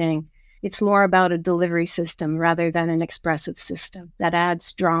building thing. It's more about a delivery system rather than an expressive system that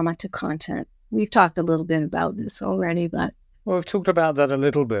adds drama to content. We've talked a little bit about this already, but... Well, we've talked about that a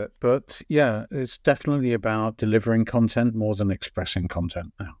little bit, but yeah, it's definitely about delivering content more than expressing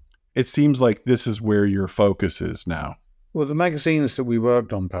content now. It seems like this is where your focus is now. Well, the magazines that we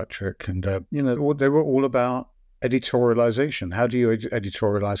worked on, Patrick, and you know, they were all about editorialization. How do you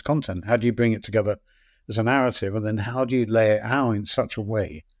editorialize content? How do you bring it together as a narrative? And then how do you lay it out in such a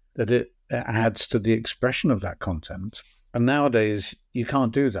way that it adds to the expression of that content? And nowadays, you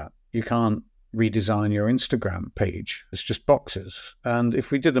can't do that. You can't redesign your Instagram page. It's just boxes. And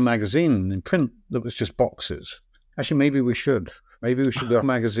if we did a magazine in print that was just boxes, actually, maybe we should. Maybe we should do a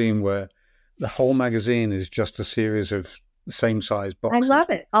magazine where the whole magazine is just a series of the same size boxes. I love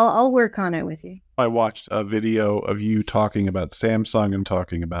it. I'll work on it with you. I watched a video of you talking about Samsung and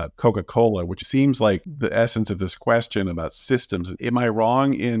talking about Coca-Cola, which seems like the essence of this question about systems. Am I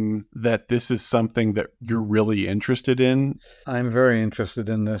wrong in that this is something that you're really interested in? I'm very interested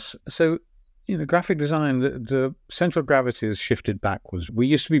in this. So, you know, graphic design, the central gravity has shifted backwards. We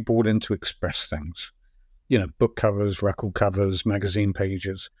used to be brought in to express things, you know, book covers, record covers, magazine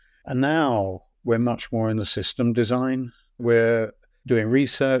pages. And now we're much more in the system design. We're doing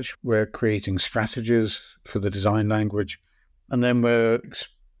research, we're creating strategies for the design language, and then we're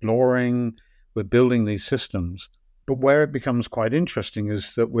exploring, we're building these systems. But where it becomes quite interesting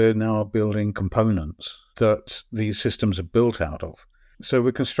is that we're now building components that these systems are built out of. So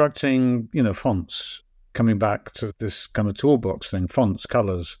we're constructing, you know, fonts, coming back to this kind of toolbox thing, fonts,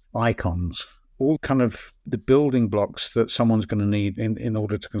 colors, icons, all kind of the building blocks that someone's going to need in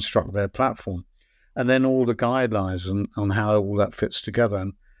order to construct their platform. And then all the guidelines on how all that fits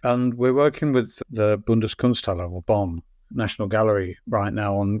together. And we're working with the Bundeskunsthalle, or Bonn National Gallery right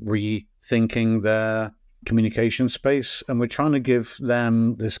now on rethinking their communication space. And we're trying to give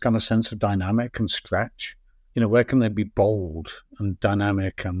them this kind of sense of dynamic and stretch. You know, where can they be bold and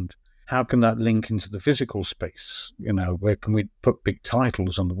dynamic, and how can that link into the physical space? Where can we put big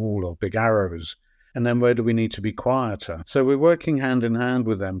titles on the wall or big arrows? And then where do we need to be quieter? So we're working hand in hand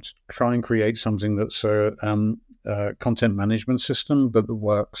with them to try and create something that's a content management system, but that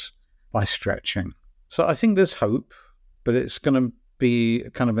works by stretching. So I think there's hope, but it's going to be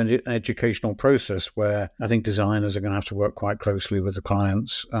kind of an educational process where I think designers are going to have to work quite closely with the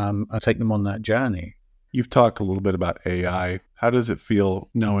clients and take them on that journey. You've talked a little bit about AI. How does it feel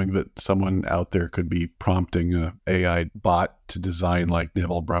knowing that someone out there could be prompting an AI bot to design like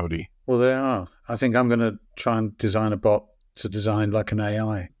Neville Brody? Well, they are. I think I'm going to try and design a bot to design like an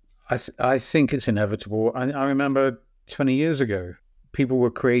AI. I think it's inevitable. I remember 20 years ago, people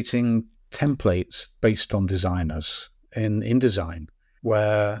were creating templates based on designers in InDesign,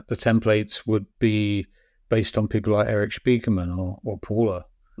 where the templates would be based on people like Eric Spiekermann or Paula.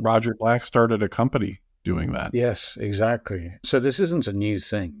 Roger Black started a company doing that. Yes, exactly. So this isn't a new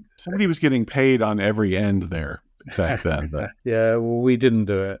thing. Somebody was getting paid on every end there back then. But... Yeah, well, we didn't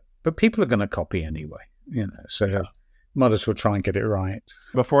do it. But people are going to copy anyway, so might as well try and get it right.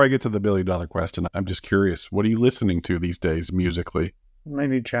 Before I get to the billion-dollar question, I'm just curious, what are you listening to these days musically?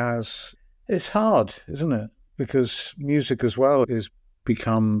 Mainly jazz. It's hard, isn't it? Because music as well has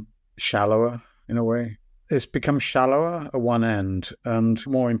become shallower in a way. It's become shallower at one end and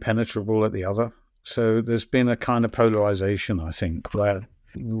more impenetrable at the other. So there's been a kind of polarization, I think, where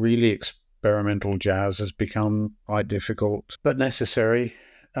really experimental jazz has become quite difficult, but necessary.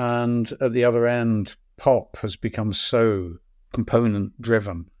 And at the other end, pop has become so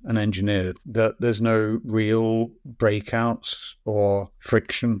component-driven and engineered that there's no real breakouts or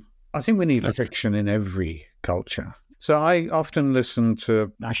friction. I think we need friction in every culture. So I often listen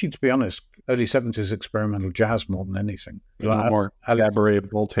to, actually, to be honest, early 70s experimental jazz more than anything. More Cabaret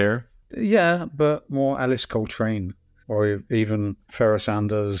Voltaire? Yeah, but more Alice Coltrane or even Pharoah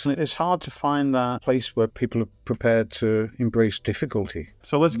Sanders. It's hard to find that place where people are prepared to embrace difficulty.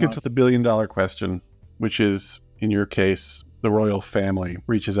 So let's get to the billion-dollar question, which is, in your case, the royal family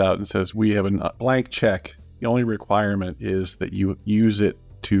reaches out and says, we have a blank check. The only requirement is that you use it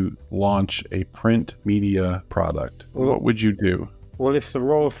to launch a print media product. What would you do? Well, if the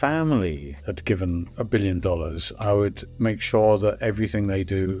royal family had given $1 billion, I would make sure that everything they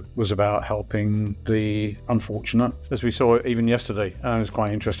do was about helping the unfortunate. As we saw even yesterday, it was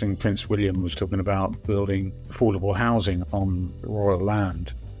quite interesting. Prince William was talking about building affordable housing on royal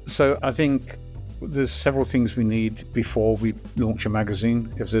land. So I think there's several things we need before we launch a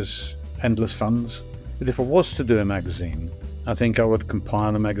magazine, if there's endless funds. But if I was to do a magazine, I think I would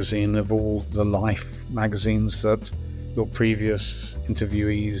compile a magazine of all the life magazines that your previous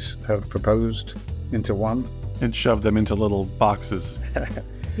interviewees have proposed into one. And shove them into little boxes.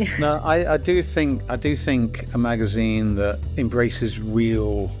 No, I do think a magazine that embraces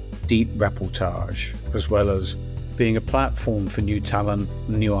real deep reportage as well as being a platform for new talent,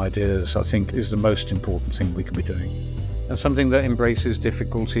 new ideas, I think is the most important thing we can be doing. And something that embraces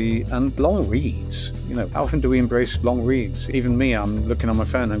difficulty and long reads. How often do we embrace long reads? Even me, I'm looking on my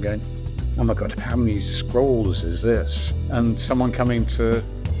phone, I'm going, oh my God, how many scrolls is this? And someone coming to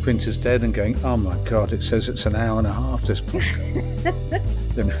Print is Dead and going, oh my God, it says it's an hour and a half, this book.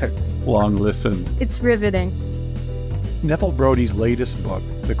 Long listens. It's riveting. Neville Brody's latest book,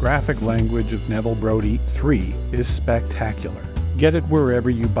 The Graphic Language of Neville Brody 3, is spectacular. Get it wherever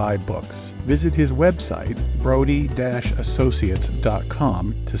you buy books. Visit his website,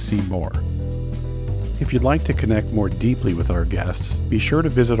 brody-associates.com, to see more. If you'd like to connect more deeply with our guests, be sure to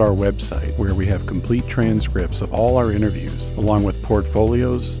visit our website where we have complete transcripts of all our interviews, along with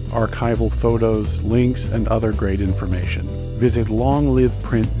portfolios, archival photos, links, and other great information. Visit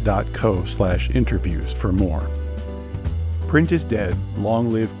longliveprint.co/interviews for more. Print is Dead,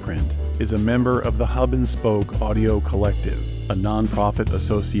 Long Live Print is a member of the Hub and Spoke Audio Collective, a nonprofit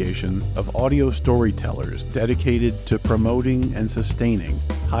association of audio storytellers dedicated to promoting and sustaining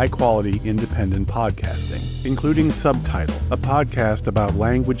high-quality independent podcasting, including Subtitle, a podcast about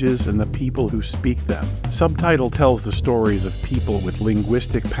languages and the people who speak them. Subtitle tells the stories of people with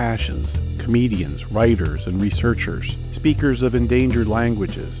linguistic passions, comedians, writers, and researchers, speakers of endangered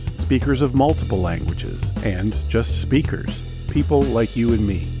languages, speakers of multiple languages, and just speakers, people like you and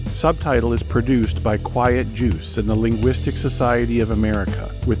me. Subtitle is produced by Quiet Juice and the Linguistic Society of America,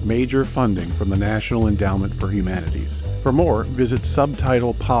 with major funding from the National Endowment for Humanities. For more, visit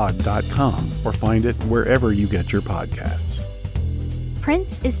subtitlepod.com or find it wherever you get your podcasts. Print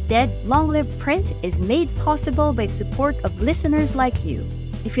is Dead, Long Live Print is made possible by support of listeners like you.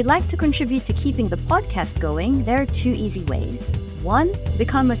 If you'd like to contribute to keeping the podcast going, there are 2 easy ways. 1,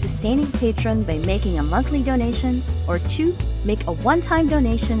 become a sustaining patron by making a monthly donation, or 2, Make a one-time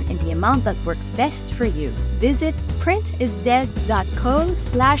donation in the amount that works best for you. Visit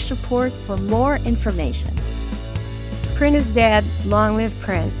printisdead.co/support for more information. Print is Dead, Long Live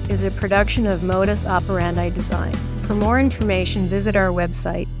Print is a production of Modus Operandi Design. For more information, visit our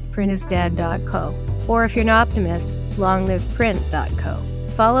website, printisdead.co. Or if you're an optimist, longliveprint.co.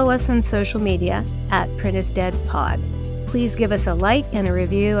 Follow us on social media at printisdeadpod. Please give us a like and a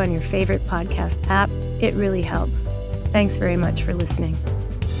review on your favorite podcast app. It really helps. Thanks very much for listening.